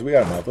enough, guys. We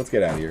got enough. Let's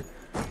get out of here.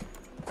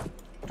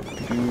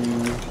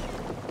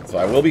 So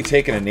I will be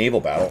taking a naval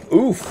battle.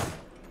 Oof.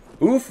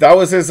 Oof. That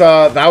was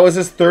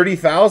his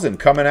 30,000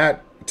 coming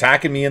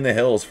attacking me in the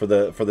hills for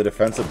the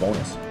defensive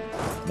bonus.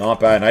 Not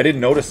bad. And I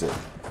didn't notice it.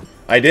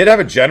 I did have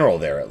a general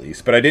there at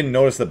least, but I didn't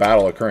notice the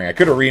battle occurring. I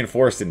could have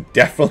reinforced and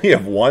definitely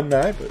have won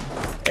that, but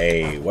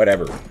hey,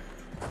 whatever.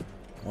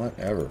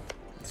 Whatever.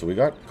 So we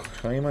got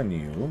claim on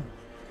you.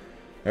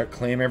 Got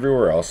claim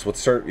everywhere else. Let's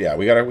start. Yeah,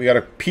 we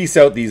gotta piece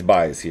out these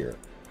buys here.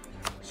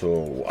 So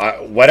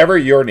whatever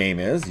your name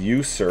is,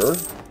 you sir.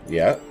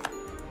 Yeah,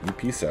 you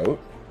piece out.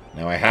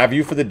 Now I have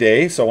you for the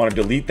day, so I want to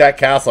delete that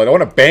castle. I don't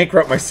want to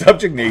bankrupt my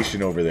subject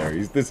nation over there.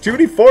 There's too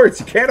many forts.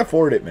 You can't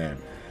afford it, man.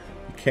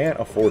 You can't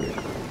afford it.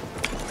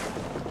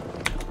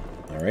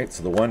 Alright,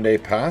 so the 1 day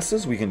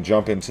passes. We can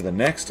jump into the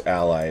next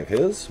ally of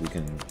his. We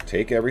can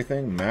take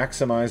everything,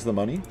 maximize the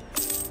money.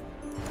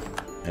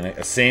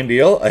 And same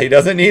deal. He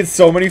doesn't need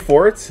so many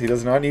forts. He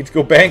does not need to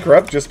go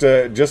bankrupt just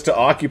to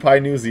occupy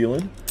New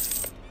Zealand.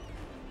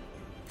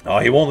 Oh,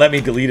 he won't let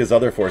me delete his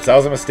other forts. That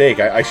was a mistake.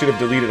 I should have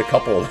deleted a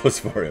couple of those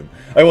for him.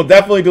 I will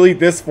definitely delete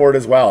this fort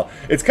as well.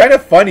 It's kind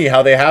of funny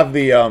how they have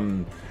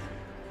the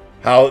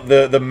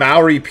the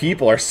Maori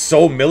people are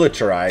so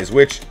militarized,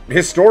 which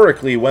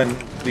historically when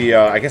the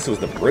I guess it was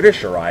the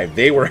British arrived,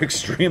 they were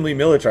extremely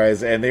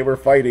militarized and they were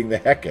fighting the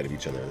heck out of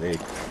each other.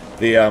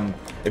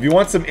 If you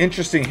want some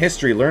interesting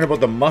history, learn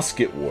about the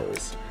Musket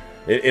Wars.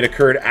 It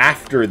occurred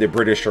after the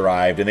British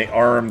arrived and they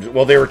armed,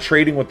 well, they were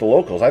trading with the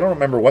locals. I don't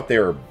remember what they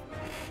were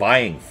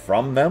buying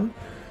from them,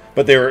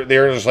 but they were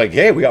just like,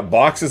 hey, we got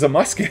boxes of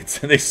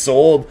muskets, and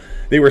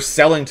they were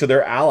selling to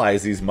their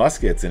allies these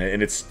muskets, and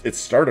it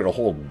started a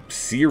whole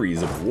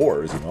series of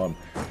wars, you know.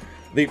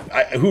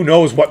 Who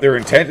knows what their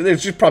intent is?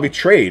 It's just probably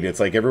trade. It's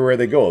like everywhere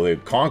they go, the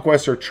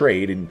conquest or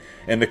trade,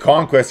 and the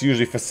conquest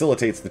usually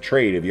facilitates the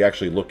trade if you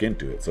actually look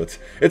into it. So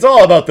it's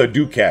all about the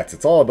ducats.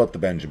 It's all about the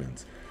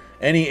Benjamins.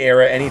 Any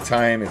era, any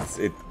time,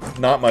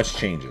 not much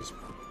changes.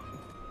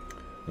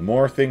 The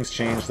more things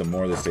change, the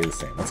more they stay the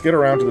same. Let's get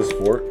around to this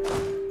fort.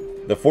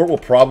 The fort will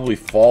probably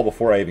fall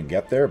before I even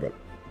get there, but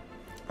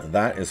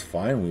that is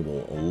fine. We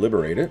will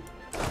liberate it.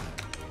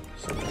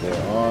 So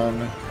they're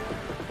on.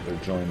 They're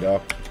joined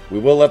up. We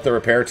will let the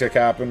repair tick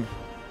happen.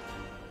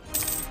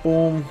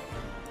 Boom.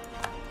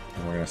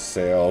 And we're going to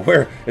sail.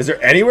 Where? Is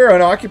there anywhere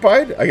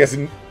unoccupied? I guess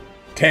in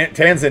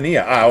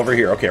Tanzania. Ah, over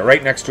here. Okay,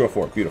 right next to a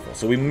fort. Beautiful.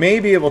 So we may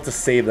be able to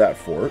save that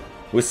fort.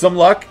 With some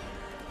luck,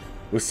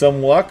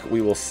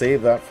 we will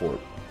save that fort.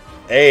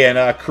 Hey,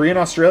 and Korean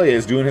Australia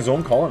is doing his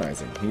own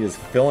colonizing. He is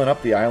filling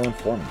up the island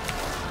for me.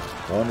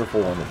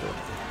 Wonderful, wonderful.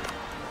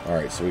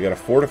 Alright, so we got a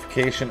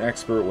fortification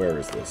expert. Where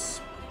is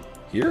this?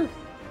 Here?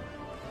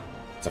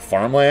 It's a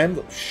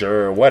farmland?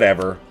 Sure,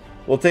 whatever.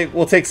 We'll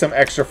take some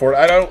extra fort.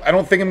 I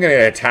don't think I'm gonna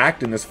get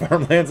attacked in this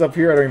farmlands up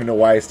here. I don't even know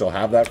why I still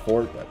have that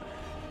fort, but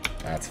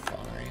that's fine.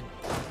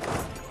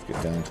 Let's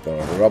get down to the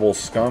rebel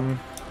scum.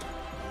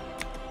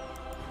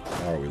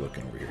 How are we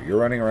looking over here? You're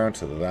running around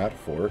to that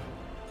fort.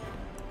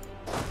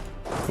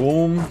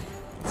 Boom.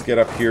 Let's get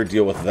up here,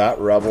 deal with that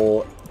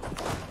rebel.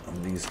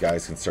 And these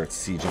guys can start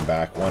sieging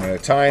back one at a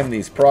time,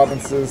 these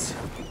provinces.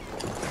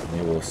 And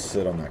they will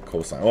sit on that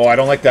coastline. Oh, I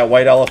don't like that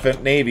white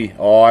elephant navy.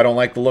 Oh, I don't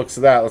like the looks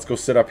of that. Let's go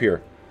sit up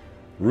here.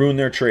 Ruin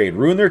their trade.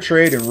 Ruin their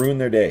trade and ruin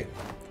their day.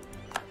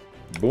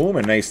 Boom,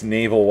 a nice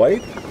naval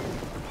wipe.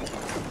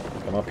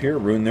 Come up here,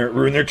 ruin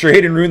their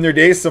trade and ruin their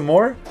day some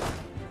more.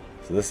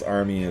 So this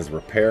army is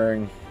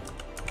repairing.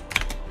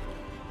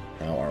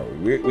 How are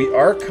we? We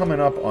are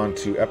coming up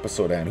onto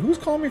episode end. Who's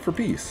calling me for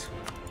peace?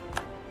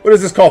 What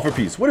does this call for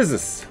peace? What is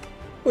this?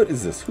 What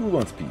is this? Who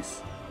wants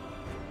peace?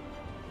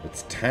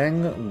 It's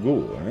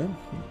Tangu, eh?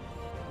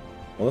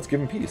 Well, let's give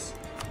him peace.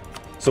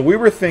 So we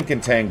were thinking,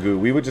 Tangu,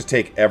 we would just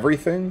take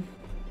everything.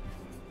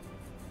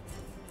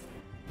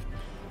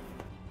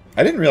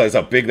 I didn't realize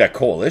how big that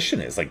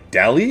coalition is. Like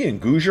Delhi and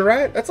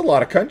Gujarat? That's a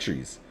lot of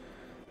countries.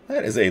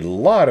 That is a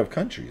lot of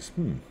countries.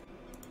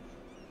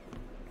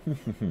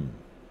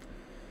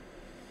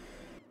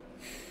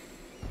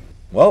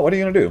 Well, what are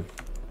you going to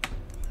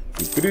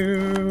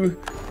do?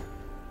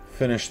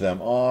 Finish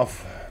them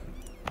off.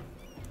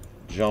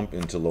 Jump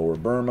into Lower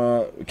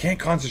Burma. We can't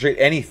concentrate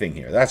anything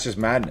here. That's just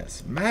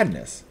madness.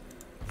 Madness.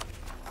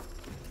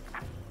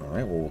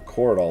 Alright, well, we'll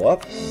core it all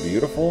up.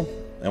 Beautiful.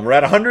 And we're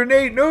at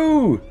 108.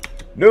 No!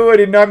 No, I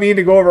did not mean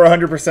to go over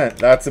 100%.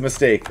 That's a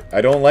mistake.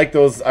 I don't like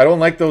those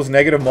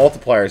negative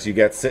multipliers you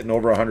get sitting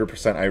over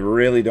 100%. I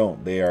really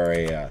don't. They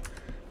are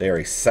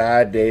a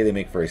sad day. They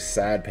make for a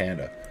sad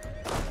panda.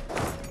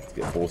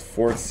 Get both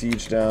forts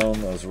sieged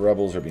down. Those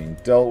rebels are being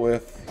dealt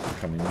with.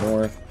 Coming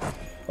north.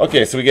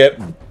 Okay, so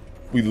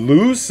we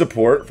lose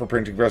support for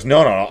printing press. No.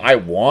 I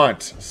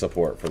want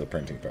support for the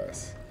printing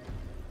press.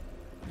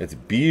 It's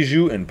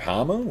Bijou and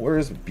Pama. Where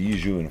is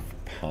Bijou and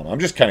Pama? I'm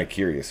just kind of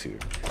curious here.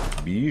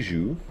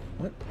 Bijou.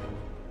 What?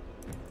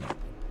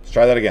 Let's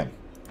try that again.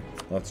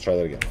 Let's try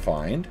that again.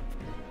 Find.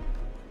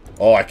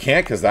 Oh, I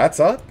can't because that's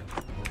up.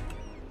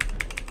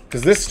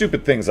 Because this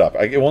stupid thing's up.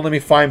 It won't let me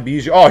find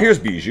Bijou. Oh, here's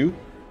Bijou.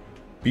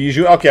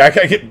 Bijou. Okay, I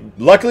get.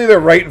 Luckily, they're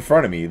right in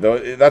front of me.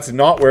 Though that's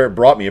not where it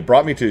brought me. It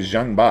brought me to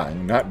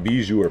Zhangbang, not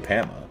Bijou or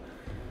Pama.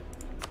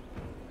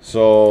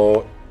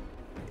 So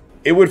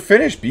it would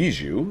finish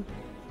Bijou.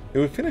 It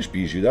would finish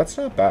Bijou. That's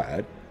not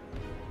bad.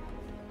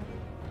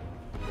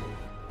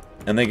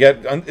 And they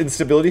get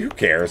instability. Who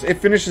cares? It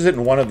finishes it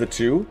in one of the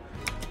two.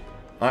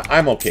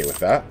 I'm okay with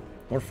that.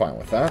 We're fine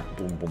with that.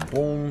 Boom, boom,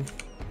 boom.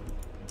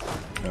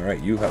 All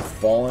right, you have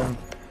fallen.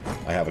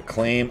 I have a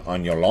claim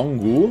on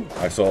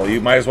Yolongu. So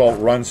you might as well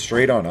run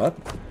straight on up.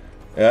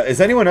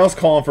 Is anyone else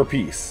calling for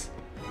peace?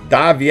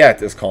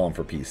 Daviet is calling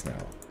for peace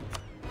now.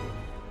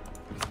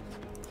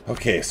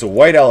 Okay, so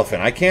White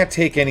Elephant. I can't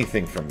take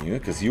anything from you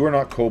because you are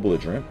not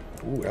co-belligerent.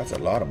 Ooh, that's a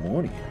lot of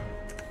money.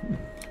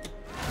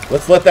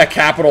 Let's let that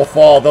capital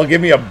fall. They'll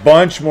give me a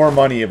bunch more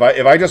money. If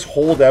I just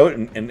hold out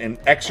and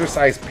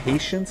exercise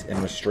patience and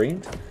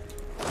restraint,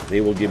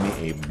 they will give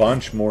me a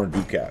bunch more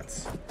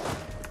ducats.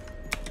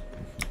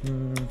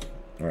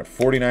 All right,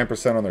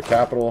 49% on their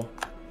capital.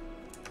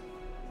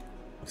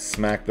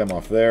 Smack them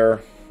off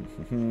there.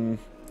 Come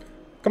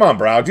on,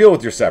 Brow, deal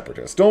with your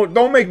separatists.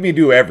 Don't make me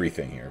do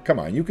everything here. Come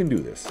on, you can do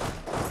this.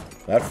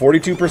 That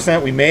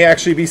 42%, we may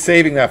actually be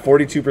saving that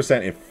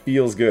 42%. It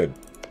feels good.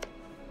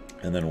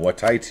 And then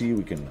Wataiti,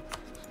 we can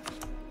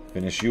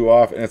finish you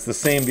off. And it's the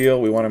same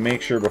deal. We want to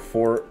make sure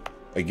before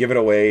I give it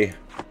away,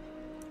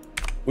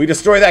 we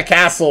destroy that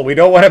castle. We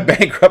don't want to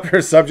bankrupt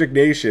our subject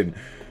nation.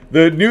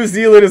 The New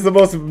Zealand is the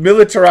most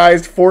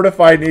militarized,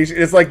 fortified nation.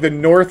 It's like the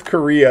North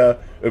Korea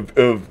of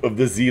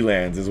the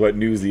Zealands is what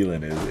New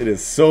Zealand is. It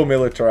is so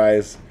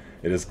militarized.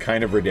 It is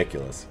kind of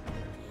ridiculous.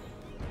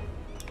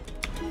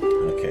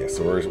 Okay,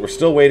 so we're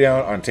still waiting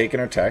on taking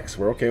our techs.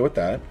 We're okay with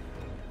that.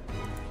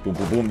 Boom,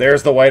 boom, boom.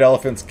 There's the White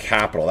Elephant's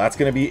capital. That's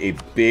going to be a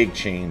big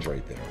change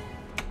right there.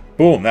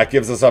 Boom. That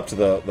gives us up to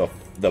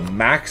the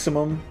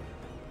maximum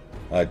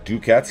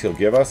ducats he'll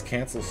give us.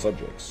 Cancel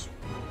subjects.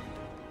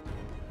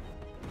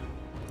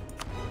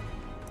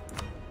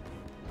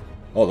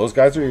 Oh, those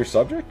guys are your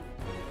subject?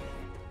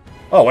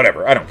 Oh,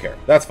 whatever. I don't care.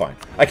 That's fine.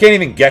 I can't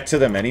even get to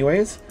them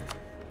anyways.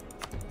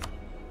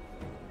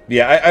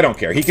 Yeah, I don't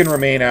care. He can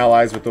remain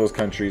allies with those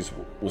countries.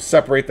 We'll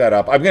separate that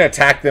up. I'm going to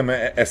attack them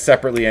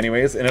separately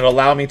anyways, and it'll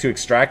allow me to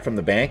extract from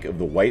the bank of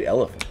the white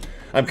elephant.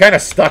 I'm kind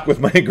of stuck with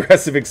my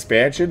aggressive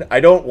expansion.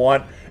 I don't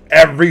want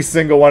every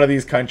single one of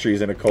these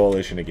countries in a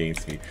coalition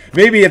against me.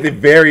 Maybe at the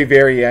very,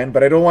 very end,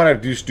 but I don't want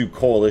to just do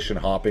coalition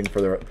hopping for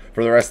the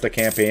rest of the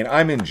campaign.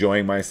 I'm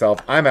enjoying myself.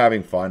 I'm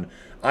having fun.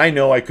 I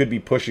know I could be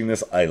pushing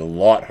this a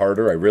lot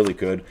harder. I really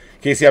could.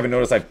 In case you haven't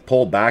noticed, I've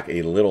pulled back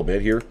a little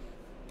bit here.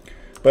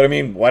 But I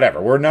mean,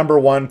 whatever. We're number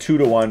 1,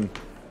 2-1.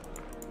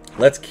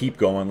 Let's keep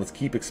going. Let's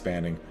keep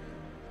expanding.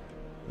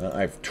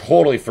 I've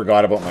totally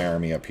forgot about my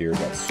army up here.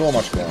 Got so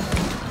much going on.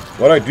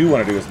 What I do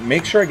want to do is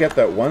make sure I get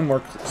that one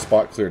more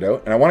spot cleared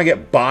out. And I want to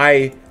get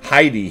by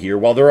Heidi here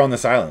while they're on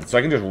this island. So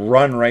I can just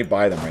run right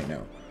by them right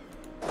now.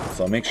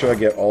 So I'll make sure I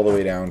get all the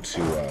way down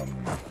to,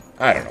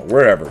 I don't know,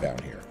 wherever down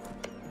here.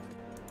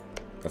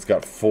 That's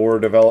got 4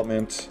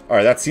 development.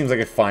 Alright, that seems like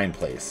a fine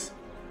place.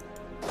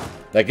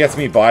 That gets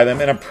me by them,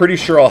 and I'm pretty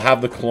sure I'll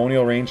have the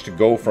colonial range to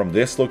go from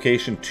this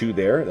location to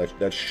there.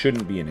 That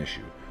shouldn't be an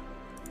issue.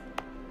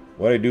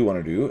 What I do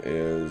want to do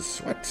is...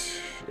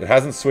 What? It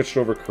hasn't switched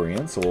over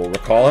Korean, so we'll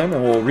recall him,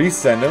 and we'll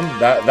resend him.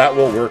 That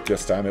will work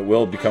this time. It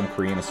will become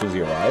Korean as soon as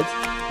he arrives.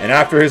 And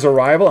after his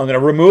arrival, I'm going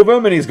to remove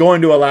him, and he's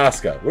going to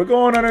Alaska. We're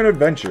going on an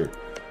adventure.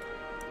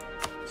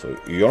 So,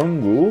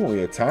 Yonggu,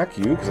 we attack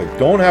you, because I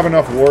don't have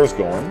enough wars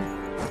going.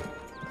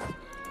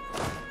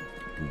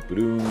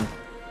 Boom.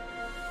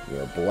 We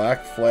are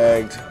black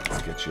flagged.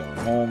 Let's get you on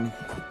home.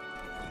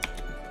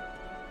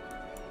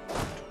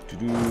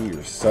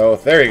 You're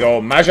south. There you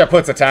go.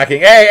 Majaput's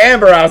attacking. Hey,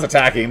 Amberow's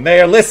attacking.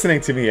 They are listening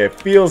to me. It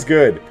feels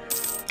good.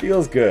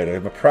 Feels good.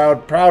 I'm a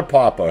proud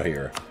papa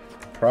here.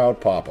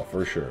 Proud papa,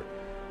 for sure.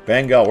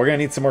 Bengal, we're going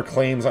to need some more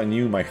claims on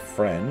you, my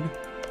friend.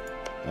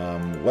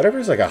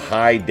 Whatever's like a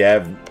high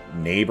dev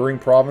neighboring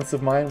province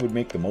of mine would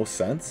make the most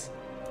sense.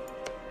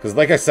 Because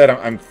like I said,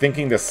 I'm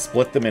thinking to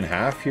split them in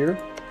half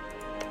here.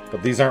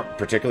 But these aren't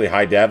particularly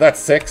high dev. That's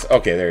 6.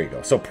 Okay, there you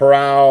go. So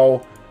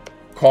Parao,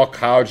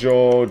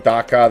 Kokaujo,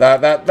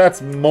 Dhaka. That's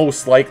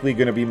most likely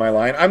going to be my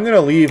line. I'm going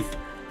to leave.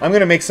 I'm going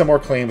to make some more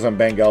claims on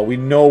Bengal. We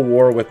know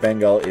war with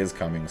Bengal is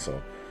coming,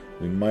 so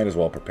we might as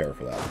well prepare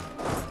for that.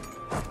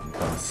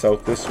 Come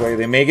south this way.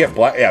 They may get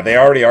black. Yeah, they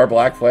already are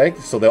black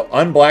flagged. So they'll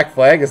unblack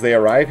flag as they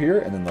arrive here,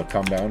 and then they'll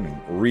come down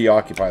and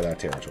reoccupy that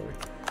territory.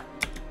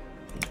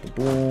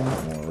 Boom.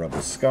 More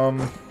rebel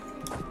scum.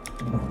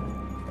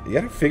 You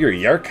gotta figure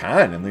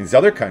Yarkhan and these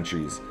other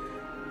countries.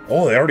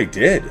 Oh, they already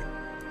did.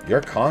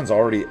 Yarkhan's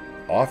already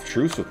off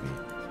truce with me.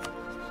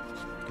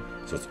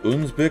 So it's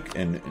Uzbek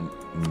and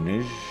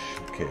Nij.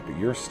 Okay, but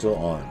you're still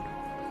on.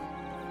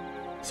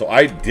 So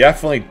I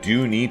definitely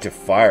do need to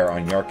fire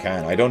on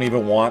Yarkhan. I don't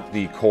even want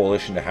the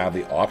coalition to have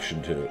the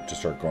option to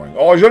start going.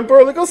 Oh,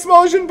 Jaipur, look how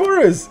small Jaipur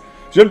is.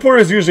 Jaipur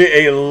is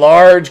usually a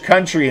large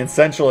country in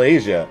Central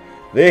Asia.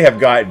 They have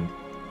got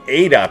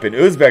ate up, and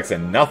Uzbeks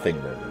and nothing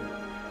burger.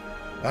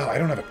 Wow, I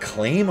don't have a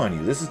claim on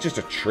you. This is just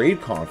a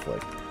trade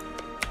conflict.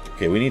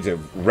 Okay, we need to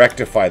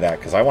rectify that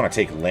because I want to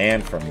take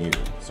land from you.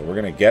 So we're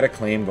going to get a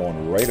claim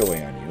going right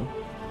away on you.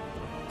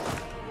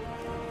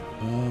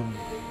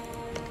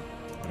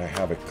 Would I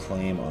have a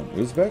claim on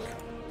Uzbek?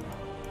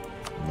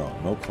 No,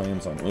 no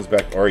claims on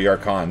Uzbek or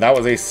Yarkhan. That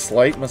was a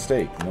slight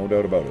mistake, no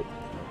doubt about it.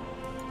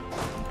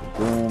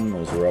 Boom,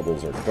 those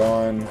rebels are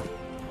gone.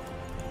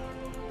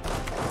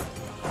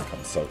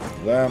 Come south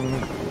of them.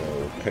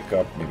 We'll pick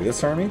up maybe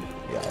this army.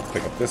 Yeah, let's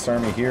pick up this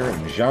army here in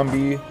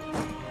Jambi.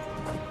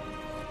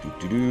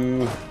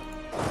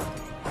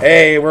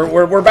 Hey,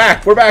 we're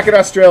back. We're back in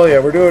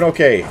Australia. We're doing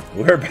okay.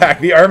 We're back.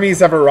 The armies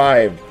have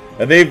arrived,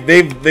 and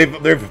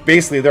they're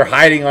basically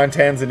hiding on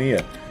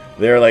Tanzania.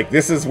 They're like,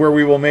 this is where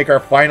we will make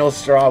our final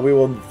straw. We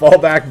will fall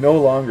back no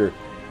longer.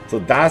 So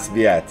das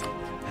Viet.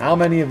 How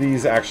many of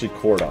these actually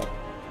cored up?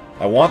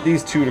 I want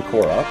these 2 to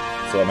core up.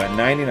 So I'm at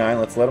 99.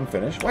 Let's let them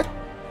finish. What?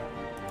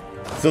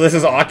 So this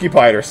is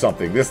occupied or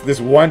something. This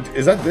one,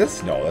 is that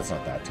this? No, that's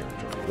not that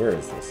territory. Where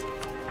is this?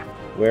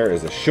 Where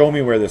is it? Show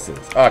me where this is.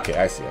 Okay,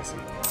 I see.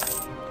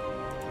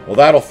 Well,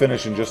 that'll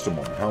finish in just a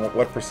moment.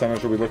 What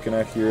percentage are we looking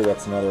at here?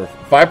 That's another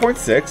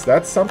 5.6.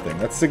 That's something.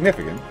 That's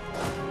significant.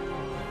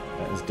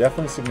 That is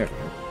definitely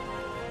significant.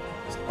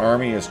 This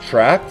army is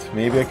trapped.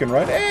 Maybe I can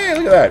run. Hey,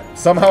 look at that.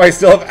 Somehow I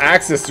still have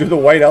access through the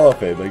white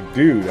elephant. Like,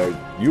 dude,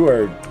 you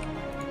are...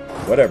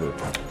 Whatever.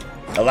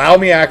 Allow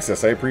me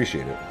access. I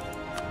appreciate it.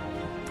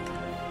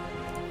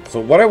 So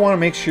what I want to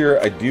make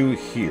sure I do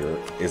here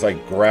is I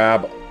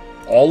grab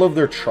all of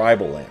their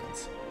tribal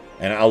lands.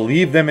 And I'll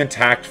leave them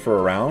intact for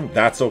a round.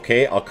 That's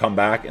okay. I'll come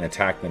back and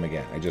attack them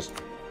again. I just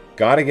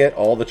got to get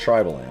all the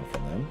tribal land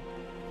from them.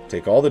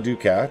 Take all the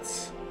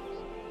ducats.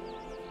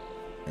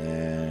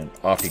 And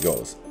off he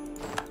goes.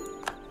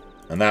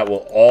 And that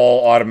will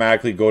all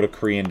automatically go to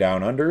Korean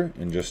Down Under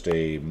in just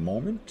a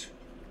moment.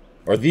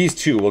 Or these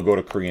 2 will go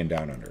to Korean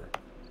Down Under.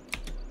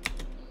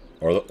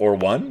 Or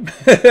one?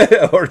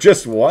 Or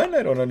just one?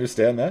 I don't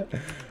understand that.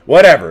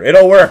 Whatever.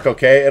 It'll work,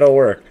 okay? It'll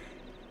work.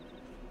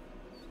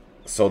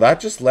 So that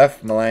just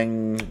left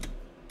Malang...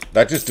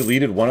 That just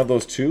deleted one of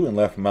those two and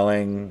left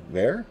Malang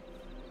there?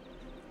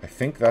 I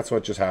think that's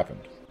what just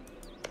happened.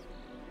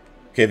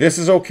 Okay, this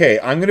is okay.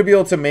 I'm going to be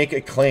able to make a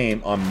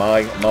claim on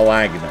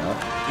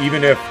Malagna,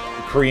 even if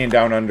Korean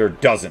Down Under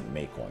doesn't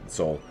make one.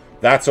 So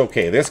that's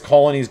okay. This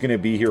colony is going to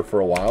be here for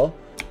a while.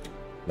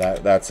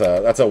 That's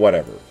a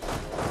whatever.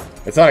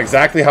 It's not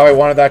exactly how I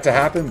wanted that to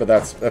happen, but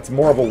that's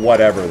more of a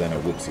whatever than a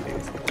whoopsie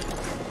daisy.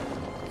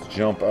 Let's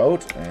jump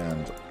out,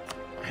 and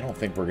I don't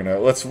think we're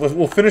gonna.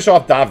 We'll finish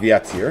off Da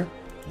Viet here.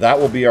 That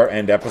will be our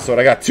end episode.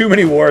 I got too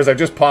many wars. I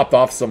just popped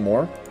off some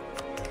more,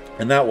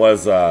 and that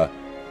was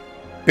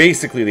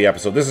basically the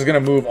episode. This is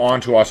gonna move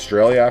on to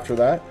Australia after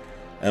that,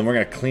 and we're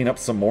gonna clean up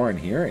some more in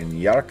here in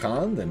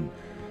Yarkand. And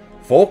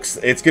folks,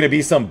 it's gonna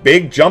be some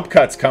big jump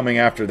cuts coming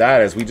after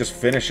that as we just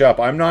finish up.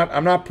 I'm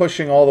not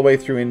pushing all the way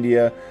through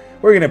India.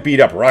 We're going to beat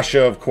up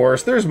Russia, of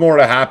course. There's more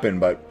to happen,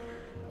 but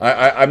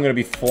I'm going to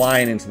be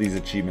flying into these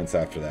achievements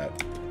after that.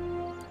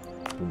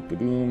 Boom,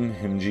 boom,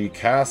 Himji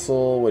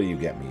Castle. What do you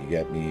get me? You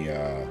get me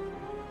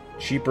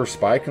cheaper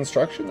spy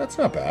construction? That's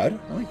not bad.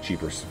 I like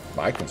cheaper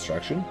spy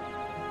construction.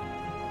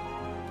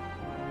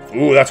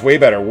 Ooh, that's way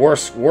better. War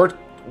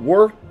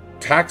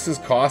taxes,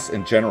 costs,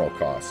 and general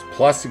costs,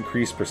 plus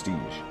increased prestige.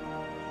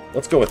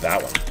 Let's go with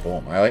that one.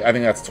 Boom. I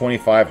think that's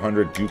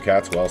 2,500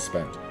 ducats well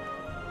spent.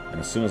 And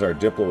as soon as our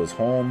Diplo is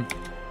home,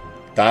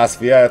 Das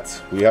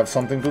Viet, we have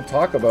something to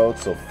talk about.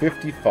 So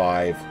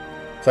 55.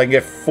 So I can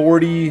get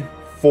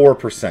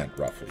 44%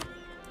 roughly.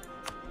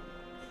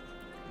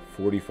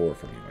 44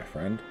 from you, my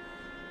friend.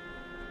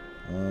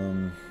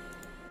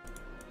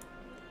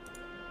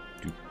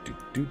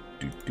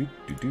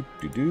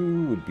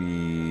 Would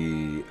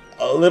be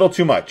a little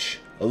too much.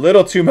 A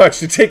little too much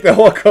to take the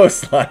whole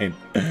coastline.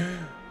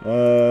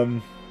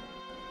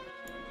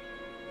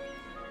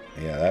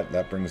 Yeah,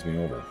 that brings me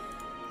over.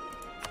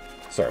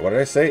 Sorry, what did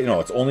I say? No,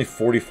 it's only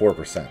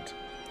 44%.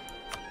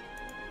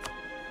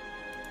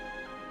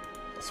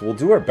 So we'll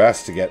do our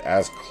best to get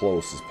as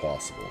close as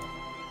possible.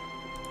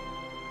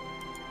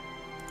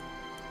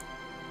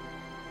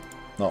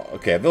 No,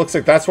 okay, it looks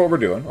like that's what we're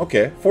doing.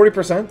 Okay,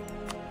 40%.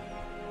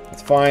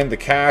 That's fine. The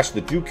cash,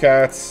 the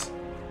ducats.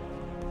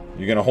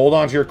 You're going to hold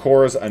on to your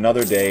cores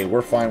another day.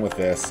 We're fine with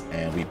this.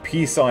 And we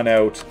peace on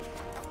out.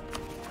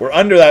 We're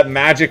under that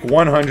magic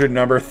 100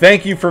 number.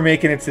 Thank you for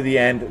making it to the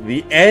end.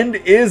 The end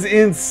is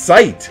in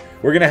sight.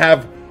 We're going to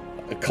have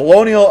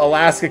Colonial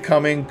Alaska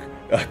coming.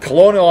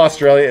 Colonial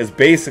Australia is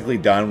basically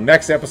done.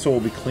 Next episode, we'll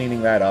be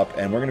cleaning that up,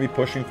 and we're going to be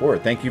pushing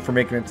forward. Thank you for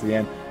making it to the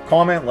end.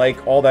 Comment,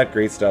 like, all that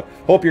great stuff.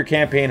 Hope your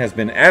campaign has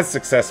been as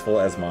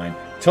successful as mine.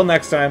 Till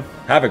next time,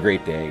 have a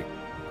great day.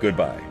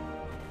 Goodbye.